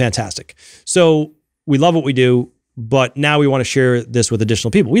list. It's fantastic. So we love what we do, but now we want to share this with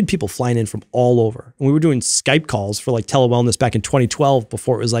additional people. We had people flying in from all over. And we were doing Skype calls for like telewellness back in 2012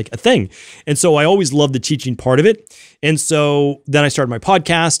 before it was like a thing. And so I always loved the teaching part of it. And so then I started my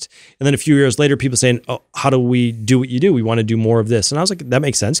podcast. And then a few years later, people saying, oh, how do we do what you do? We want to do more of this. And I was like, that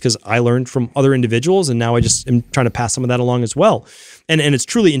makes sense because I learned from other individuals. And now I just am trying to pass some of that along as well. And it's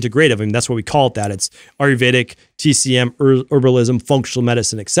truly integrative. I mean, that's what we call it that. It's Ayurvedic, TCM, herbalism, functional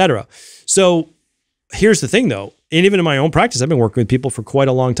medicine, etc. So here's the thing though, and even in my own practice, I've been working with people for quite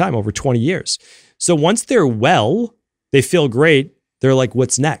a long time, over 20 years. So once they're well, they feel great. They're like,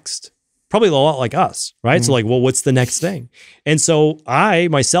 what's next? Probably a lot like us, right? Mm-hmm. So like, well, what's the next thing? And so I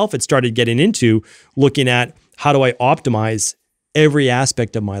myself had started getting into looking at how do I optimize every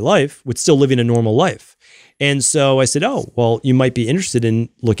aspect of my life with still living a normal life. And so I said, oh, well, you might be interested in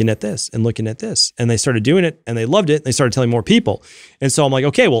looking at this and looking at this. And they started doing it and they loved it. And they started telling more people. And so I'm like,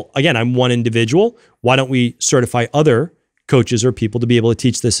 okay, well, again, I'm one individual. Why don't we certify other coaches or people to be able to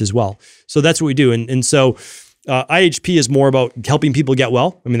teach this as well? So that's what we do. And so IHP is more about helping people get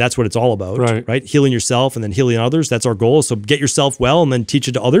well. I mean, that's what it's all about, right? Healing yourself and then healing others. That's our goal. So get yourself well and then teach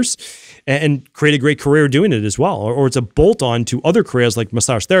it to others and create a great career doing it as well. Or it's a bolt on to other careers like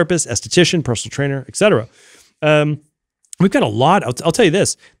massage therapist, esthetician, personal trainer, etc. We've got a lot. I'll tell you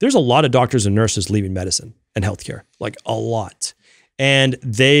this. There's a lot of doctors and nurses leaving medicine and healthcare, like a lot. And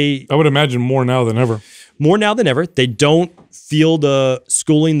I would imagine more now than ever. More now than ever. They don't feel the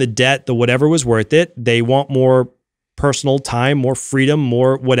schooling, the debt, the whatever was worth it. They want more personal time, more freedom,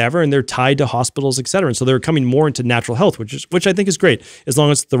 more whatever, and they're tied to hospitals, et cetera. And so they're coming more into natural health, which I think is great, as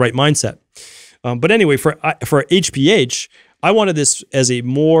long as it's the right mindset. But anyway, for HPH, I wanted this as a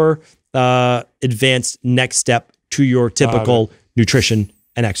more advanced next step to your typical nutrition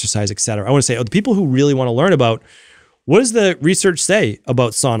and exercise, et cetera. I want to say, the people who really want to learn about what does the research say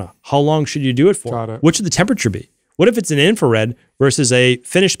about sauna? How long should you do it for? What should the temperature be? What if it's an infrared versus a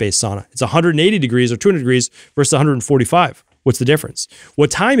finish-based sauna? It's 180 degrees or 200 degrees versus 145. What's the difference? What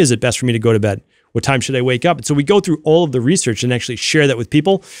time is it best for me to go to bed? What time should I wake up? And so we go through all of the research and actually share that with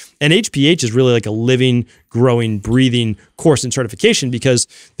people. And HPH is really like a living, growing, breathing course and certification because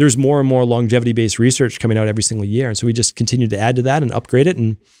there's more and more longevity-based research coming out every single year. And so we just continue to add to that and upgrade it.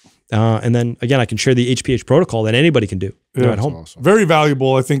 And then again, I can share the HPH protocol that anybody can do at home. Awesome. Very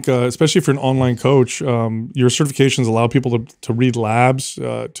valuable, I think, especially for an online coach. Your certifications allow people to read labs,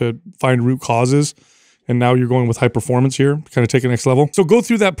 to find root causes. And now you're going with high performance here, kind of take it next level. So go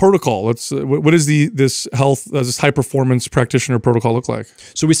through that protocol. What does this high performance practitioner protocol look like?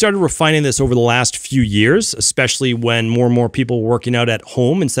 So we started refining this over the last few years, especially when more and more people were working out at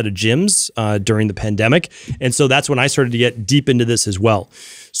home instead of gyms during the pandemic. And so that's when I started to get deep into this as well.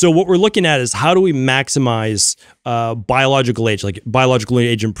 So what we're looking at is how do we maximize biological age, like biological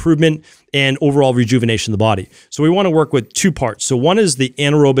age improvement and overall rejuvenation of the body. So we want to work with 2 parts. So one is the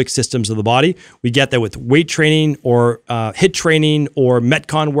anaerobic systems of the body. We get that with weight training or HIIT training or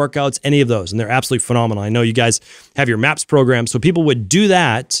Metcon workouts, any of those. And they're absolutely phenomenal. I know you guys have your MAPS program. So people would do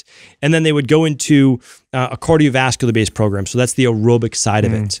that and then they would go into a cardiovascular based program. So that's the aerobic side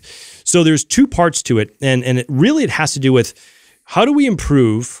of it. So there's 2 parts to it. And it has to do with how do we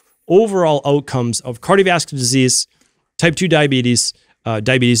improve overall outcomes of cardiovascular disease, type 2 diabetes,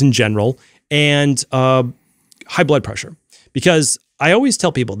 diabetes in general, and high blood pressure? Because I always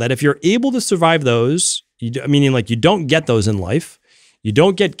tell people that if you're able to survive those, meaning like you don't get those in life, you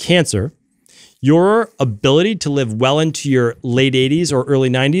don't get cancer, your ability to live well into your late 80s or early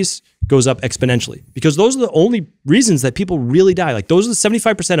 90s goes up exponentially, because those are the only reasons that people really die. Like those are the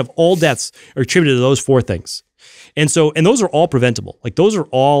 75% of all deaths are attributed to those 4 things. And those are all preventable. Like those are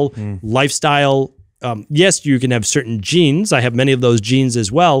all lifestyle. Yes, you can have certain genes. I have many of those genes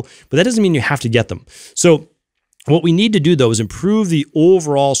as well, but that doesn't mean you have to get them. So what we need to do though is improve the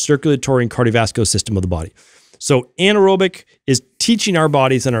overall circulatory and cardiovascular system of the body. So anaerobic is teaching our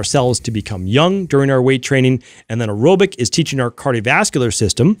bodies and our cells to become young during our weight training. And then aerobic is teaching our cardiovascular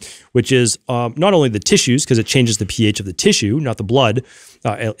system, which is not only the tissues, because it changes the pH of the tissue, not the blood.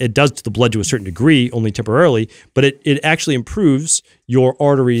 It does to the blood to a certain degree, only temporarily, but it actually improves your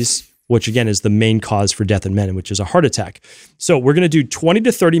arteries, which again is the main cause for death in men, which is a heart attack. So we're going to do 20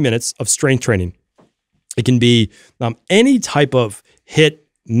 to 30 minutes of strength training. It can be any type of HIIT,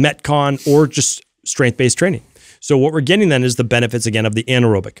 Metcon, or just strength-based training. So what we're getting then is the benefits, again, of the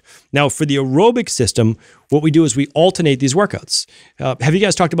anaerobic. Now, for the aerobic system, what we do is we alternate these workouts. Have you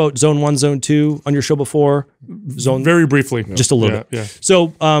guys talked about zone 1, zone 2 on your show before? Very briefly. Just a little bit. Yeah.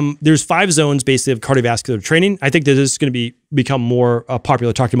 So there's 5 zones basically of cardiovascular training. I think that this is going to become more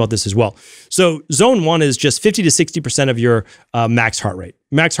popular talking about this as well. So zone 1 is just 50 to 60% of your max heart rate.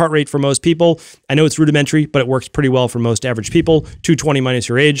 Max heart rate for most people, I know it's rudimentary, but it works pretty well for most average people, 220 minus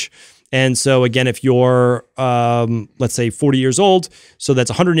your age. And so again, if you're, let's say 40 years old, so that's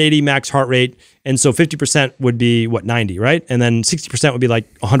 180 max heart rate. And so 50% would be what, 90, right? And then 60% would be like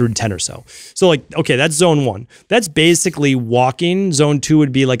 110 or so. So like, okay, that's zone 1. That's basically walking. Zone 2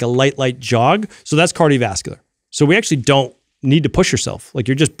 would be like a light jog. So that's cardiovascular. So we actually don't need to push yourself. Like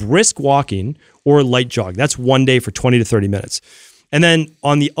you're just brisk walking or light jog. That's one day for 20 to 30 minutes. And then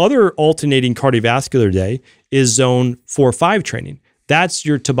on the other alternating cardiovascular day is zone 4-5 training. That's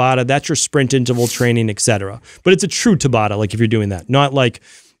your Tabata, that's your sprint interval training, etc. But it's a true Tabata, like if you're doing that, not like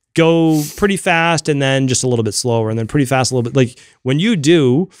go pretty fast and then just a little bit slower and then pretty fast a little bit. Like when you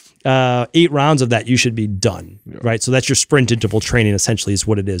do 8 rounds of that, you should be done, right? So that's your sprint interval training essentially is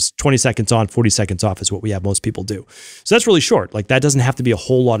what it is. 20 seconds on, 40 seconds off is what we have most people do. So that's really short. Like that doesn't have to be a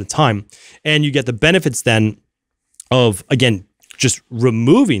whole lot of time. And you get the benefits then of, again, just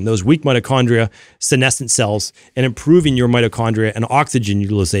removing those weak mitochondria, senescent cells, and improving your mitochondria and oxygen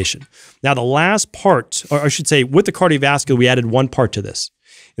utilization. Now, the last part, or I should say, with the cardiovascular, we added one part to this.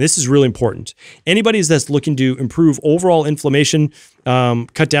 And this is really important. Anybody that's looking to improve overall inflammation,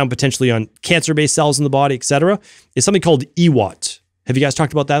 cut down potentially on cancer-based cells in the body, et cetera, is something called EWOT. Have you guys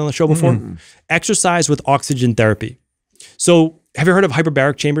talked about that on the show before? Exercise with oxygen therapy. So have you heard of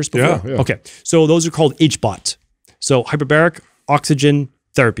hyperbaric chambers before? Yeah. Okay. So those are called HBOT. So hyperbaric oxygen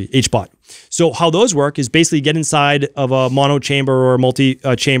therapy, HBOT. So how those work is basically get inside of a mono chamber or a multi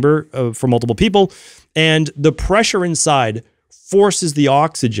chamber for multiple people, and the pressure inside forces the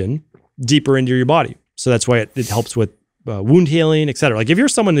oxygen deeper into your body. So that's why it helps with wound healing, et cetera. Like if you're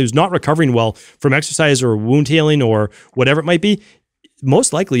someone who's not recovering well from exercise or wound healing or whatever it might be,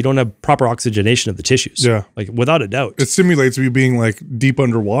 most likely you don't have proper oxygenation of the tissues. Yeah, like without a doubt. It simulates you being like deep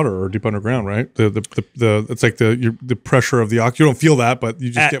underwater or deep underground, right? It's like the pressure of the oxygen. You don't feel that, but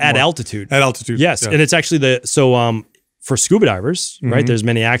you just get more at altitude. At altitude, yes, and it's actually for scuba divers, right? There's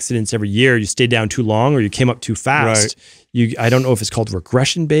many accidents every year. You stay down too long or you came up too fast. Right. I don't know if it's called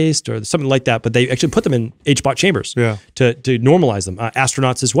regression based or something like that, but they actually put them in HBOT chambers to normalize them.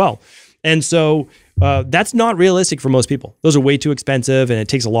 Astronauts as well. And so that's not realistic for most people. Those are way too expensive and it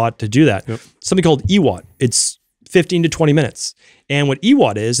takes a lot to do that. Something called EWOT. It's 15 to 20 minutes. And what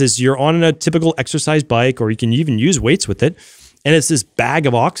EWOT is you're on a typical exercise bike, or you can even use weights with it. And it's this bag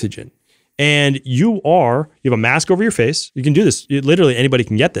of oxygen. And you have a mask over your face. You can do this. Literally anybody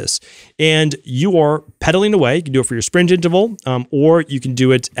can get this. And you are pedaling away. You can do it for your sprint interval, or you can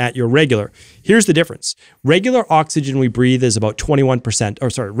do it at your regular. Here's the difference. Regular oxygen we breathe is about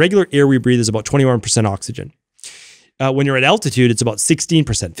 21%, regular air we breathe is about 21% oxygen. When you're at altitude, it's about 16%,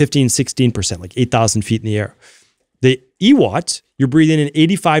 16%, like 8,000 feet in the air. The EWOT, you're breathing in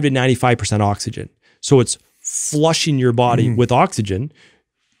 85 to 95% oxygen. So it's flushing your body with oxygen,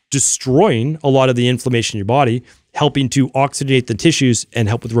 destroying a lot of the inflammation in your body, helping to oxygenate the tissues and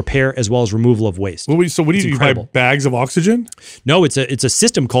help with repair as well as removal of waste. So what do you buy bags of oxygen? No, it's a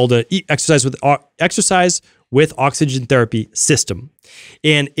system called exercise with oxygen therapy system,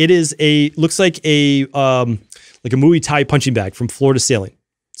 and it is looks like a Muay Thai punching bag from floor to ceiling.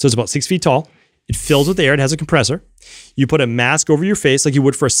 So it's about 6 feet tall. It fills with air. It has a compressor. You put a mask over your face like you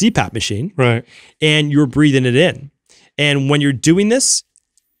would for a CPAP machine, right? And you're breathing it in. And when you're doing this,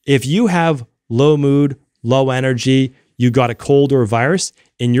 if you have low mood, low energy, you got a cold or a virus,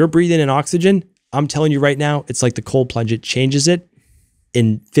 and you're breathing in oxygen, I'm telling you right now, it's like the cold plunge. It changes it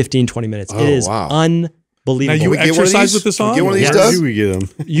in 15, 20 minutes. It is unbelievable. Now you exercise with this on? Get one of these, How do we get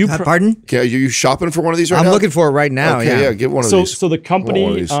them? Pardon? Okay, are you shopping for one of these right now? I'm looking for it right now. Okay, yeah, get one of these. So the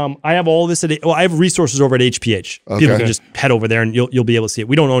company, I have all this I have resources over at HPH. People can just head over there and you'll be able to see it.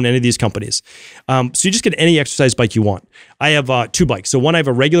 We don't own any of these companies. So you just get any exercise bike you want. I have 2 bikes. So one, I have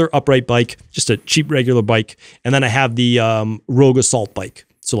a regular upright bike, just a cheap regular bike. And then I have the Rogue Assault bike.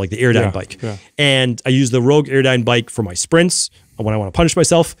 So like the Airdyne bike. Yeah. And I use the Rogue Airdyne bike for my sprints when I want to punish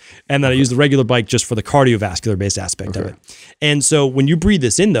myself. And then I use the regular bike just for the cardiovascular based aspect of it. And so when you breathe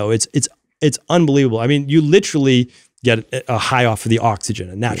this in though, it's unbelievable. I mean, you literally get a high off of the oxygen,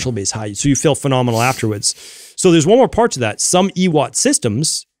 a natural based high. So you feel phenomenal afterwards. So there's one more part to that. Some EWAT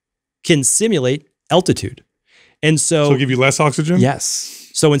systems can simulate altitude. And so give you less oxygen? Yes.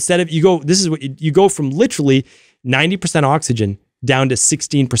 So instead of this is what you go from literally 90% oxygen down to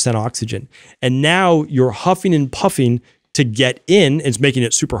 16% oxygen. And now you're huffing and puffing to get in. It's making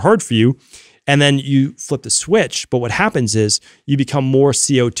it super hard for you. And then you flip the switch. But what happens is you become more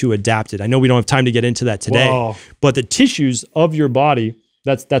CO2 adapted. I know we don't have time to get into that today, but the tissues of your body,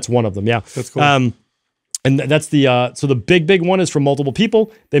 that's one of them. Yeah. That's cool. And that's so the big one is for multiple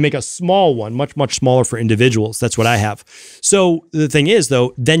people. They make a small one, much smaller for individuals. That's what I have. So the thing is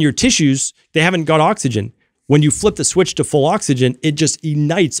though, then your tissues, they haven't got oxygen. When you flip the switch to full oxygen, it just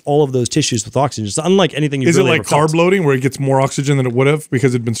ignites all of those tissues with oxygen. It's unlike anything you've Is really it like carb loading where it gets more oxygen than it would have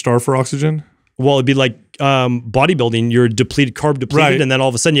because it'd been starved for oxygen? Well, it'd be like bodybuilding. You're carb depleted, and then all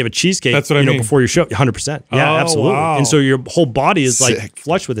of a sudden you have a cheesecake. That's what I mean. Before your show, 100%. Yeah, absolutely. Wow. And so your whole body is like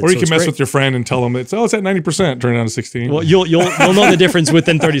flush with it. Or you so can mess with your friend and tell them it's at 90%, turn it down to 16. Well, you'll know the difference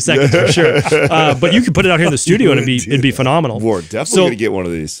within 30 seconds for sure. But you can put it out here in the studio and it'd be phenomenal. We're definitely gonna get one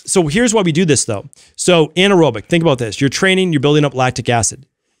of these. So here's why we do this though. So anaerobic. Think about this. You're training. You're building up lactic acid.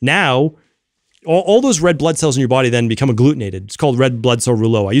 Now, all those red blood cells in your body then become agglutinated. It's called red blood cell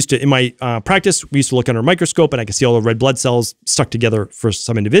rouleau. I used to, in my practice, we used to look under a microscope and I could see all the red blood cells stuck together for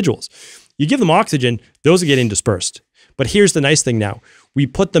some individuals. You give them oxygen, those are getting dispersed. But here's the nice thing now. We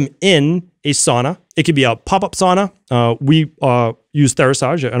put them in a sauna. It could be a pop-up sauna. We use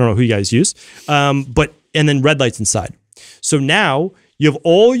Therasage. I don't know who you guys use. And then red lights inside. So now you have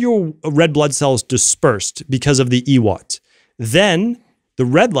all your red blood cells dispersed because of the EWAT. Then the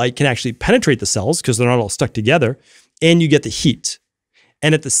red light can actually penetrate the cells because they're not all stuck together, and you get the heat.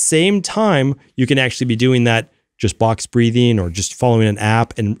 And at the same time, you can actually be doing that just box breathing or just following an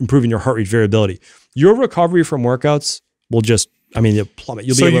app and improving your heart rate variability. Your recovery from workouts will you'll plummet.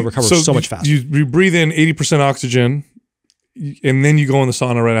 You'll be able to recover so much faster. You breathe in 80% oxygen, and then you go in the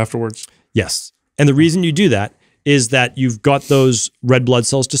sauna right afterwards. Yes. And the reason you do that is that you've got those red blood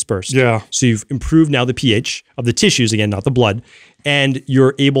cells dispersed. Yeah. So you've improved now the pH of the tissues, again, not the blood, and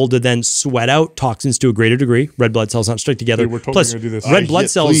you're able to then sweat out toxins to a greater degree. Red blood cells not stick together. Dude, we're totally Plus, gonna do this. red blood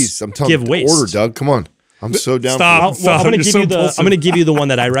cells give waste. Order, Doug. Come on. I'm so down. Stop. For I'm going to give you the one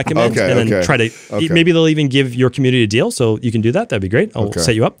that I recommend, and then try to. Maybe they'll even give your community a deal, so you can do that. That'd be great. I'll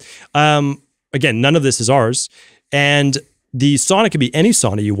set you up. Again, none of this is ours, and the sauna could be any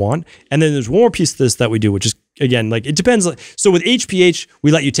sauna you want. And then there's one more piece of this that we do, which is, again, like it depends. So with HPH,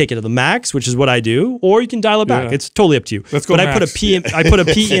 we let you take it to the max, which is what I do, or you can dial it back. It's totally up to you. Let's go. But I put a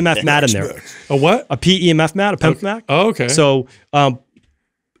PEMF mat in there. A what? A PEMF mat, a PEMF mat. Oh, okay. So,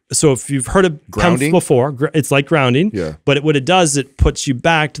 so if you've heard of grounding PEMF before, it's like grounding. Yeah. But what it does, it puts you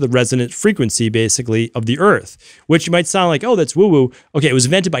back to the resonant frequency, basically, of the Earth, which you might sound like, oh, that's woo-woo. Okay, it was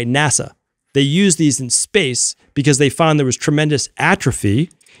invented by NASA. They used these in space because they found there was tremendous atrophy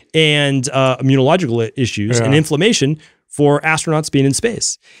and immunological issues and inflammation for astronauts being in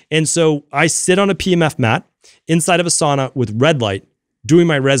space. And so I sit on a PEMF mat inside of a sauna with red light, doing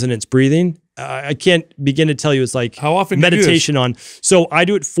my resonance breathing. I can't begin to tell you, it's like how often meditation on. So I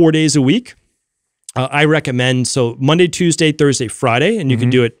do it 4 days a week. I recommend, so Monday, Tuesday, Thursday, Friday, and you can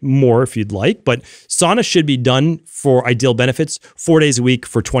do it more if you'd like, but sauna should be done for ideal benefits 4 days a week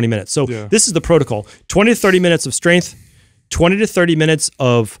for 20 minutes. So this is the protocol: 20 to 30 minutes of strength, 20 to 30 minutes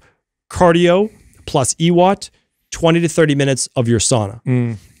of cardio plus EWAT, 20 to 30 minutes of your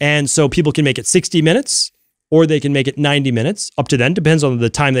sauna. And so people can make it 60 minutes or they can make it 90 minutes, up to then, depends on the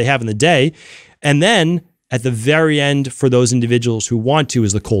time they have in the day. And then at the very end, for those individuals who want to,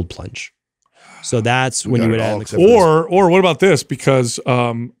 is the cold plunge. So that's when you would add the or what about this? Because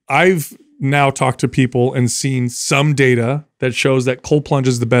I've now talked to people and seen some data that shows that cold plunge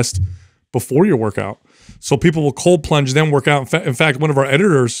is the best before your workout. So people will cold plunge, then work out. In fact, one of our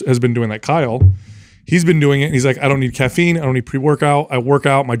editors has been doing that, Kyle. He's been doing it. And he's like, I don't need caffeine. I don't need pre-workout. I work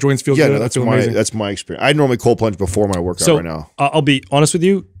out. My joints feel good. No, that's my experience. I normally cold plunge before my workout right now. I'll be honest with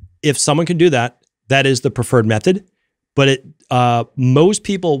you. If someone can do that, that is the preferred method. But most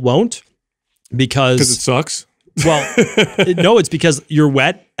people won't. Because it sucks? Well, no, it's because you're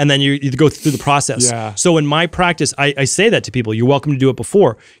wet and then you go through the process. Yeah. So in my practice, I say that to people, you're welcome to do it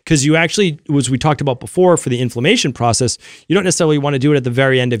before, because you actually, as we talked about before, for the inflammation process, you don't necessarily want to do it at the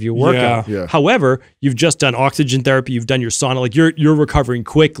very end of your workout. Yeah. However, you've just done oxygen therapy, you've done your sauna, like you're recovering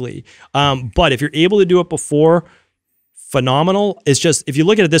quickly. But if you're able to do it before, phenomenal. It's just, if you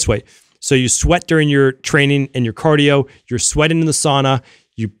look at it this way, so you sweat during your training and your cardio, you're sweating in the sauna,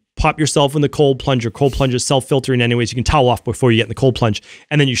 you pop yourself in the cold plunge. Your cold plunge is self-filtering anyways. You can towel off before you get in the cold plunge,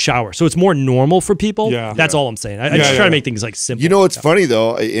 and then you shower. So it's more normal for people. Yeah. That's all I'm saying. I just try to make things like simple. You know what's funny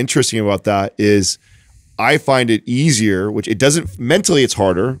though, interesting about that is I find it easier, which it doesn't, mentally it's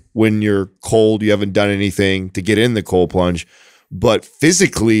harder when you're cold, you haven't done anything to get in the cold plunge. But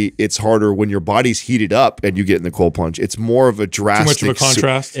physically, it's harder when your body's heated up and you get in the cold plunge. It's more of a drastic. Too much of a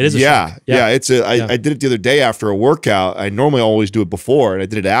contrast. It is. Yeah. It's I did it the other day after a workout. I normally always do it before, and I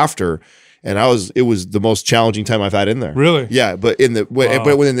did it after, and it was the most challenging time I've had in there. Really? Yeah. But when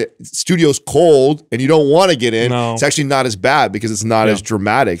the studio's cold and you don't want to get in, it's actually not as bad because it's not as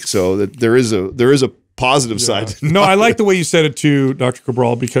dramatic. So that there is a positive side. No, I like the way you said it too, Dr.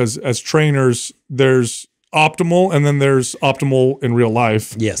 Cabral, because as trainers, there's optimal and then there's optimal in real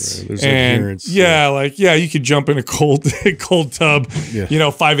life. Yes. Right, there's and adherence. You could jump in a cold tub,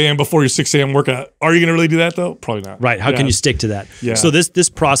 5 a.m. before your 6 a.m. workout. Are you going to really do that though? Probably not. Right. How can you stick to that? Yeah. So this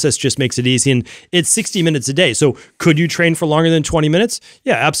process just makes it easy, and it's 60 minutes a day. So could you train for longer than 20 minutes?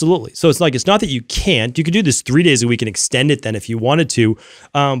 Yeah, absolutely. So it's not that you can't. You could do this 3 days a week and extend it then if you wanted to.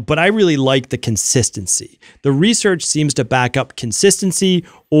 But I really like the consistency. The research seems to back up consistency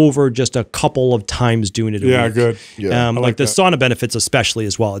over just a couple of times doing it a week. Good. Yeah, like the sauna benefits especially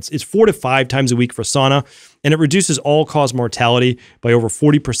as well. It's 4 to 5 times a week for sauna, and it reduces all-cause mortality by over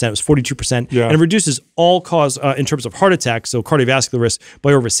 40%. It was 42%. Yeah. And it reduces all-cause in terms of heart attack, so cardiovascular risk,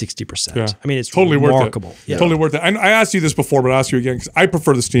 by over 60%. Yeah. I mean, it's totally remarkable. Worth it. Yeah. Totally worth it. I asked you this before, but I'll ask you again because I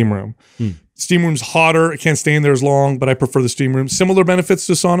prefer the steam room. Steam room's hotter. It can't stay in there as long, but I prefer the steam room. Similar benefits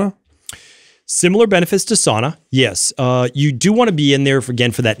to sauna? Similar benefits to sauna, yes. You do want to be in there for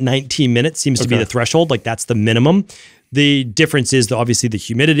that 19 minutes seems to be the threshold. Like that's the minimum. The difference is obviously the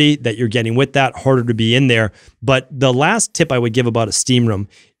humidity that you're getting with that, harder to be in there. But the last tip I would give about a steam room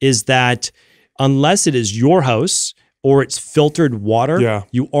is that unless it is your house or it's filtered water,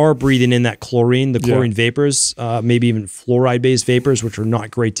 you are breathing in that chlorine, the chlorine vapors, maybe even fluoride-based vapors, which are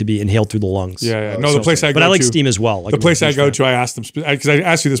not great to be inhaled through the lungs. No, the place I go to. But I like steam as well. The place I go to, I asked them, because I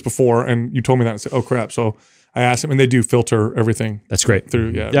asked you this before, and you told me that, and I said, oh, crap. So I asked them, and they do filter everything. That's great.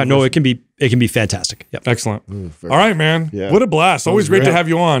 Through, no, it can be fantastic. Yep. Excellent. All right, man. Yeah. What a blast. Always great to have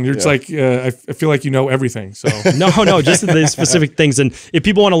you on. You're just like, I feel like you know everything. So No, just the specific things. And if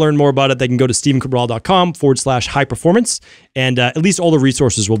people want to learn more about it, they can go to stephencabral.com/high performance. And at least all the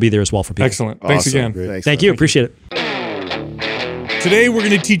resources will be there as well for people. Excellent. Thanks again. Thanks, Thank you. Appreciate it. Today, we're going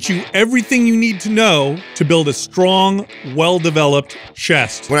to teach you everything you need to know to build a strong, well-developed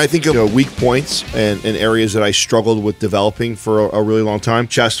chest. When I think of weak points and areas that I struggled with developing for a really long time,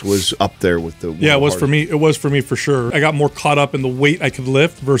 chest was up there with the it was for me. It was for me for sure. I got more caught up in the weight I could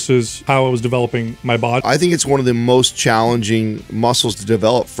lift versus how I was developing my body. I think it's one of the most challenging muscles to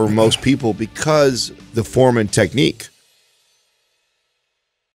develop for most people because the form and technique.